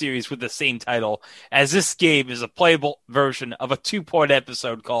TV series with the same title, as this game is a playable version of a 2-part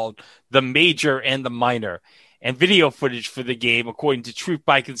episode called The Major and the Minor. And video footage for the game, according to Truth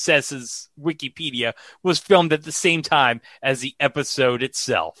by Consensus Wikipedia, was filmed at the same time as the episode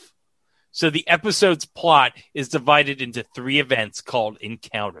itself. So the episode's plot is divided into 3 events called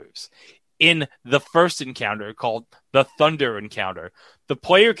encounters. In the first encounter, called the Thunder Encounter, the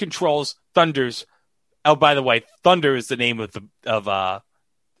player controls Thunder's. Oh, by the way, Thunder is the name of Thunder's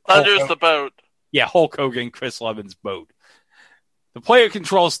the boat. Yeah, Hulk Hogan, Chris Levin's boat. The player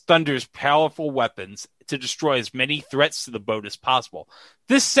controls Thunder's powerful weapons to destroy as many threats to the boat as possible.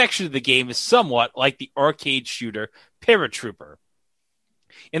 This section of the game is somewhat like the arcade shooter Paratrooper.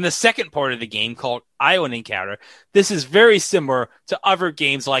 In the second part of the game, called Island Encounter, this is very similar to other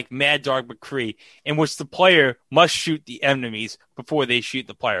games like Mad Dog McCree, in which the player must shoot the enemies before they shoot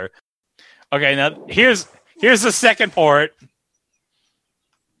the player. Okay, now here's the second part.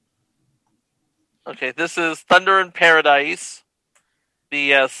 Okay, this is Thunder in Paradise,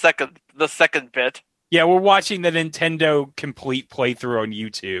 the second bit. Yeah, we're watching the Nintendo complete playthrough on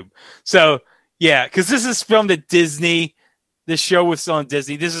YouTube. So yeah, because this is filmed at Disney. This show was still on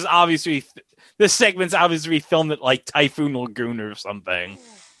Disney. This segment's obviously filmed at like Typhoon Lagoon or something.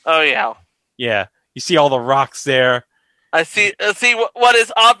 Oh yeah. Yeah, you see all the rocks there. I see what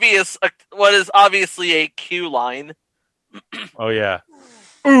is obvious. What is obviously a cue line. Oh yeah.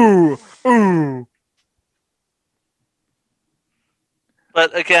 Ooh, ooh.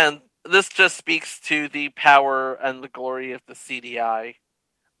 But again, this just speaks to the power and the glory of the CDI.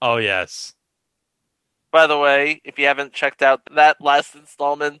 Oh yes. By the way, if you haven't checked out that last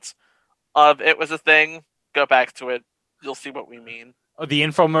installment of It Was a Thing, go back to it. You'll see what we mean. Oh, the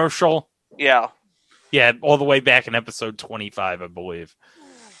infomercial? Yeah. Yeah, all the way back in episode 25, I believe.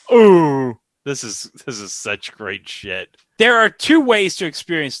 Ooh, this is such great shit. There are 2 ways to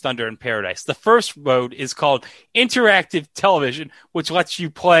experience Thunder in Paradise. The first mode is called Interactive Television, which lets you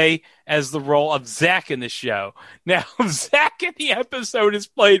play as the role of Zach in the show. Now, Zach in the episode is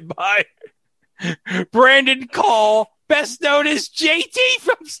played by Brandon Call, best known as JT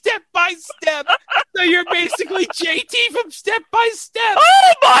from Step by Step. So you're basically JT from Step by Step.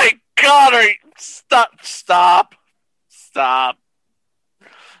 Oh my God! Stop!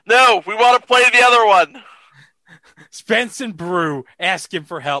 No, we want to play the other one. Spence and Brew ask him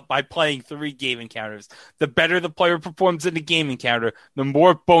for help by playing 3 game encounters. The better the player performs in the game encounter, the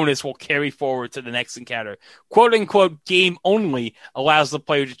more bonus will carry forward to the next encounter. Quote-unquote game only allows the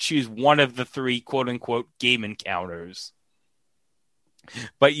player to choose one of the 3 quote-unquote game encounters.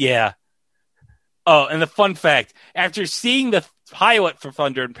 But yeah. Oh, and the fun fact, after seeing the pilot for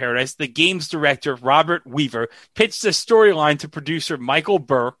Thunder in Paradise, the game's director, Robert Weaver, pitched the storyline to producer Michael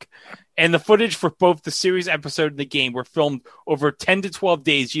Burke, and the footage for both the series episode and the game were filmed over 10 to 12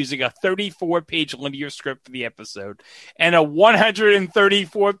 days using a 34-page linear script for the episode and a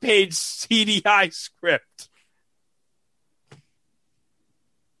 134-page CDI script.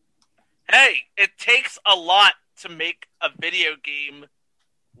 Hey, it takes a lot to make a video game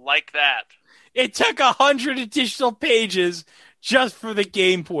like that. It took 100 additional pages just for the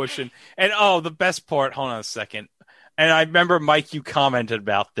game portion. And oh, the best part, hold on a second. And I remember, Mike, you commented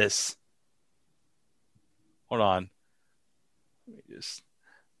about this. Hold on. Let me just...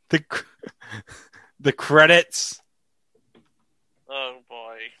 The credits. Oh,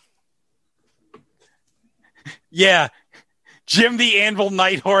 boy. Yeah. Jim the Anvil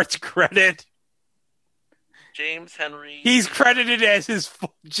Neidhart's credit. James Henry. He's credited as his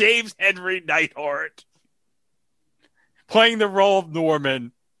James Henry Neidhart. Playing the role of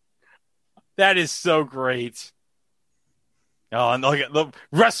Norman. That is so great. Oh, and look at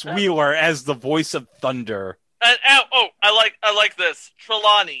Russ Wheeler as the voice of Thunder. And I like this.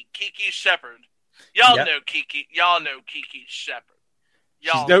 Trelawney, Kiki Shepard. Y'all know Kiki. Y'all know Kiki Shepard.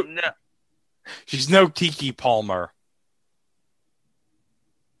 Y'all know. She's no Kiki Palmer.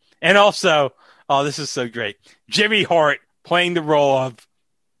 And also, oh, this is so great. Jimmy Hart playing the role of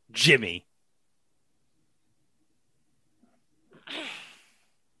Jimmy.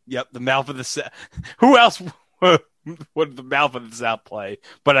 Yep, the mouth of the South. Who else would the mouth of the South play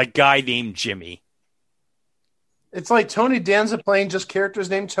but a guy named Jimmy? It's like Tony Danza playing just characters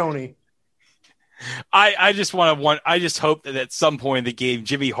named Tony. I just I just hope that at some point in the game,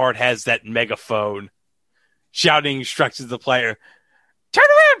 Jimmy Hart has that megaphone shouting instructions to the player. Turn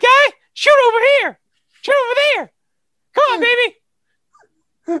around, guy! Shoot over here! Shoot over there! Come on, baby!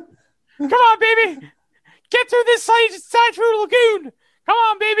 Come on, baby! Get through this side through the lagoon! Come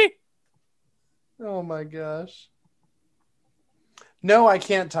on, baby! Oh my gosh. No, I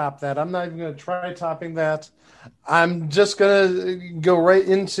can't top that. I'm not even going to try topping that. I'm just going to go right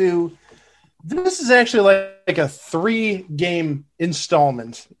into this is actually like a 3-game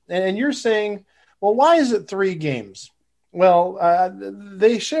installment. And you're saying, well, why is it 3 games? Well,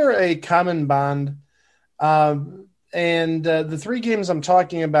 they share a common bond. And the 3 games I'm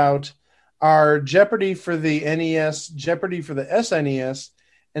talking about are Jeopardy for the NES, Jeopardy for the SNES,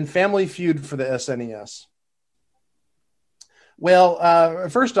 and Family Feud for the SNES. Well,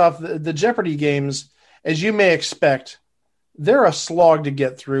 first off, the Jeopardy games, as you may expect, they're a slog to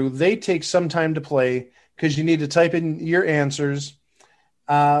get through. They take some time to play because you need to type in your answers.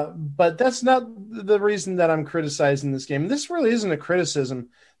 But that's not the reason that I'm criticizing this game. This really isn't a criticism.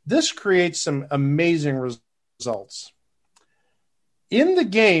 This creates some amazing results. In the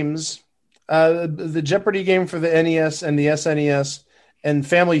games, the Jeopardy game for the NES and the SNES and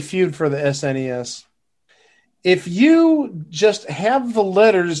Family Feud for the SNES, if you just have the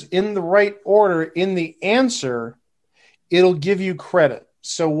letters in the right order in the answer, it'll give you credit.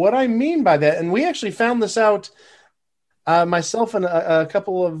 So what I mean by that, and we actually found this out, myself and a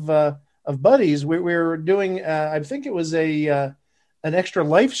couple of buddies, we were doing, I think it was an extra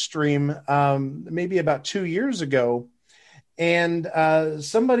live stream, maybe about 2 years ago. And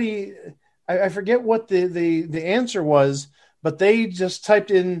somebody, I forget what the answer was, but they just typed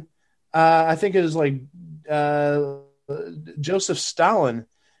in, I think it was like Joseph Stalin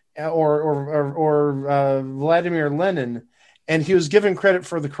or Vladimir Lenin, and he was given credit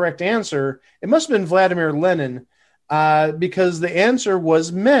for the correct answer. It must have been Vladimir Lenin because the answer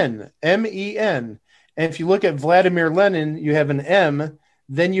was men, M-E-N. And if you look at Vladimir Lenin, you have an M,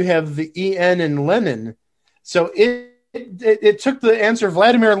 then you have the E-N in Lenin. So it took the answer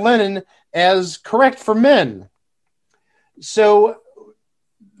Vladimir Lenin as correct for men. So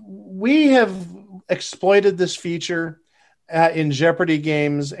we have exploited this feature in Jeopardy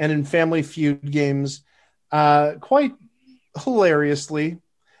games and in Family Feud games quite hilariously,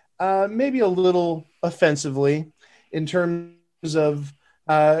 maybe a little offensively in terms of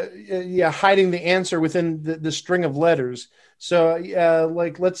hiding the answer within the string of letters. So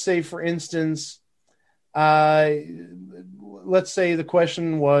like, let's say, for instance, let's say the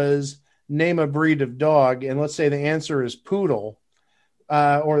question was name a breed of dog, and let's say the answer is poodle,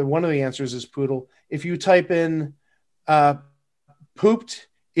 or one of the answers is poodle. If you type in pooped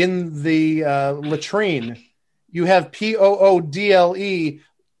in the latrine, you have Poodle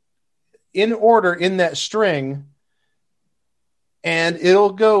in order in that string, and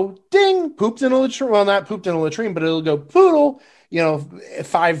it'll go ding, pooped in a latrine. Well, not pooped in a latrine, but it'll go poodle,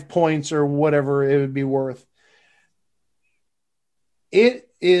 5 points or whatever it would be worth. It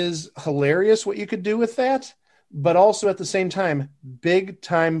is hilarious what you could do with that, but also at the same time, big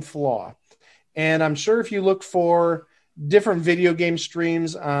time flaw. And I'm sure if you look for different video game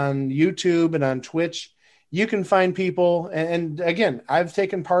streams on YouTube and on Twitch, you can find people. And again, I've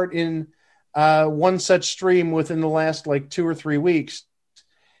taken part in one such stream within the last 2 or 3 weeks.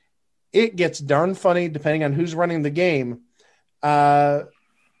 It gets darn funny depending on who's running the game. And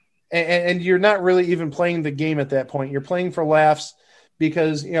you're not really even playing the game at that point. You're playing for laughs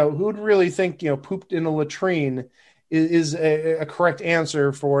because, who'd really think, pooped in a latrine is a correct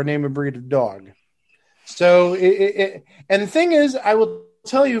answer for name a breed of dog. So, and the thing is, I will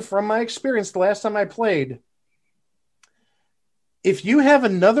tell you from my experience, the last time I played, if you have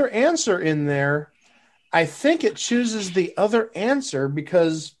another answer in there, I think it chooses the other answer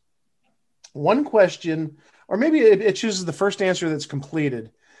because one question, or maybe it chooses the first answer that's completed.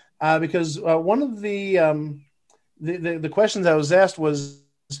 Because one of the questions I was asked was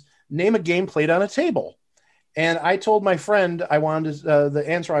name a game played on a table. And I told my friend I wanted the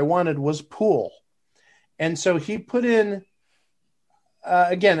answer I wanted was pool. And so he put in,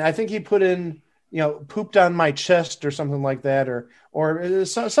 again, I think he put in, pooped on my chest or something like that, or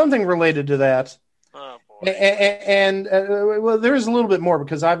something related to that. Oh, boy. And well, there is a little bit more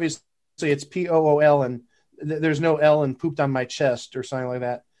because obviously it's Pool and there's no L in pooped on my chest or something like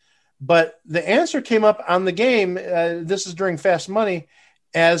that. But the answer came up on the game. This is during Fast Money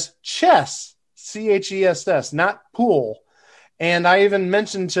as chess, CHESS, not pool. And I even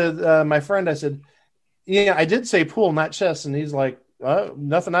mentioned to my friend, I said, yeah, I did say pool, not chess. And he's like,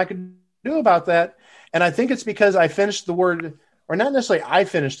 nothing I could do about that. And I think it's because I finished the word, or not necessarily I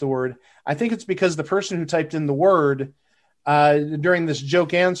finished the word. I think it's because the person who typed in the word during this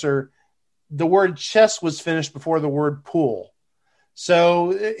joke answer, the word chess was finished before the word pool.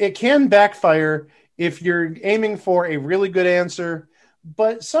 So it can backfire if you're aiming for a really good answer,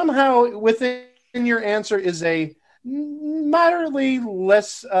 but somehow within your answer is a moderately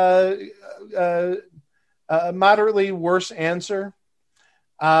less, moderately worse answer.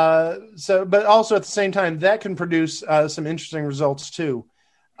 But also at the same time, that can produce some interesting results too.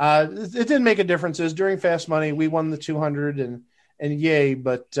 It did make a difference. It was during Fast Money. We won the 200 and yay.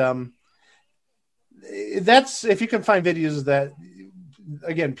 But that's, if you can find videos of that,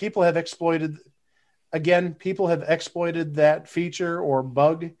 again, people have exploited that feature or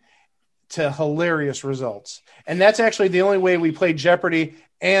bug to hilarious results. And that's actually the only way we played Jeopardy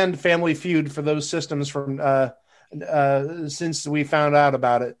and Family Feud for those systems from since we found out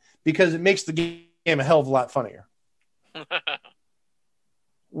about it, because it makes the game a hell of a lot funnier.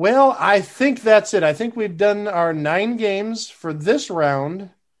 Well, I think that's it. I think we've done our 9 games for this round.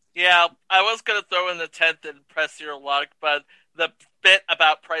 Yeah, I was going to throw in the 10th and press your luck, but the bit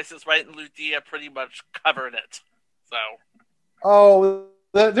about Price is Right and Ludia pretty much covered it. So. Oh,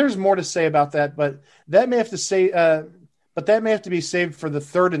 there's more to say about that, but that may have to say, that may have to be saved for the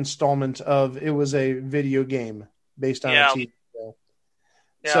 3rd installment of It Was a Video Game based on a TV show.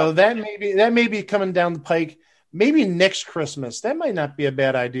 Yeah. So that may be coming down the pike. Maybe next Christmas. That might not be a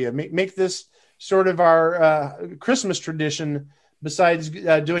bad idea. Make this sort of our Christmas tradition, besides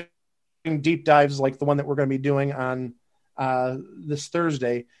doing deep dives like the one that we're going to be doing on this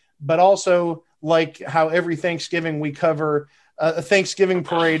Thursday, but also like how every Thanksgiving we cover a Thanksgiving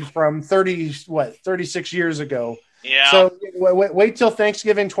parade from 36 years ago. Yeah. So wait till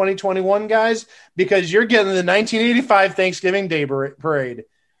Thanksgiving 2021, guys, because you're getting the 1985 Thanksgiving Day parade.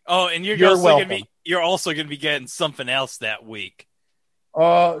 Oh, and you're also going to be getting something else that week.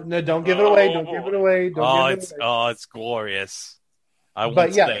 Oh, no, don't give it away. Don't give it away. It's glorious. I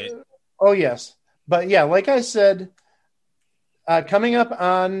won't say it. Oh, yes. But yeah, like I said, coming up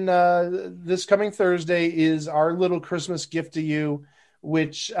on this coming Thursday is our little Christmas gift to you,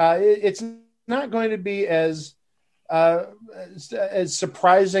 which it's not going to be as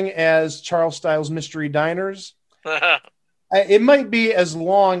surprising as Charles Styles Mystery Diners. It might be as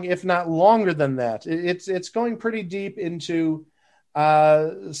long, if not longer than that. It's going pretty deep into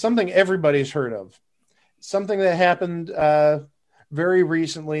something everybody's heard of, something that happened very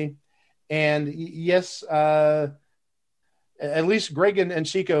recently. And yes, at least Greg and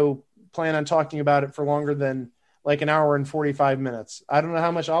Chico plan on talking about it for longer than like an hour and 45 minutes. I don't know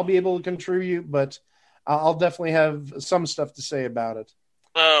how much I'll be able to contribute, but I'll definitely have some stuff to say about it.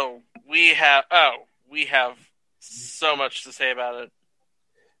 We have so much to say about it.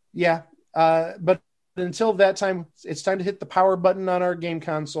 Yeah. But until that time, it's time to hit the power button on our game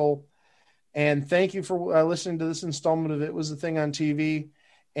console. And thank you for listening to this installment of It Was a Thing on TV.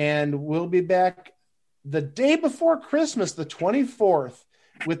 And we'll be back the day before Christmas, the 24th,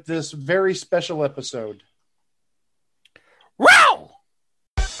 with this very special episode. Wow!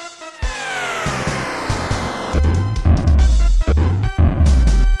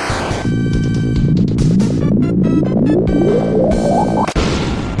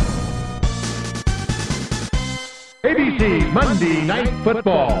 ABC Monday Night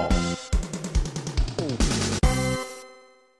Football.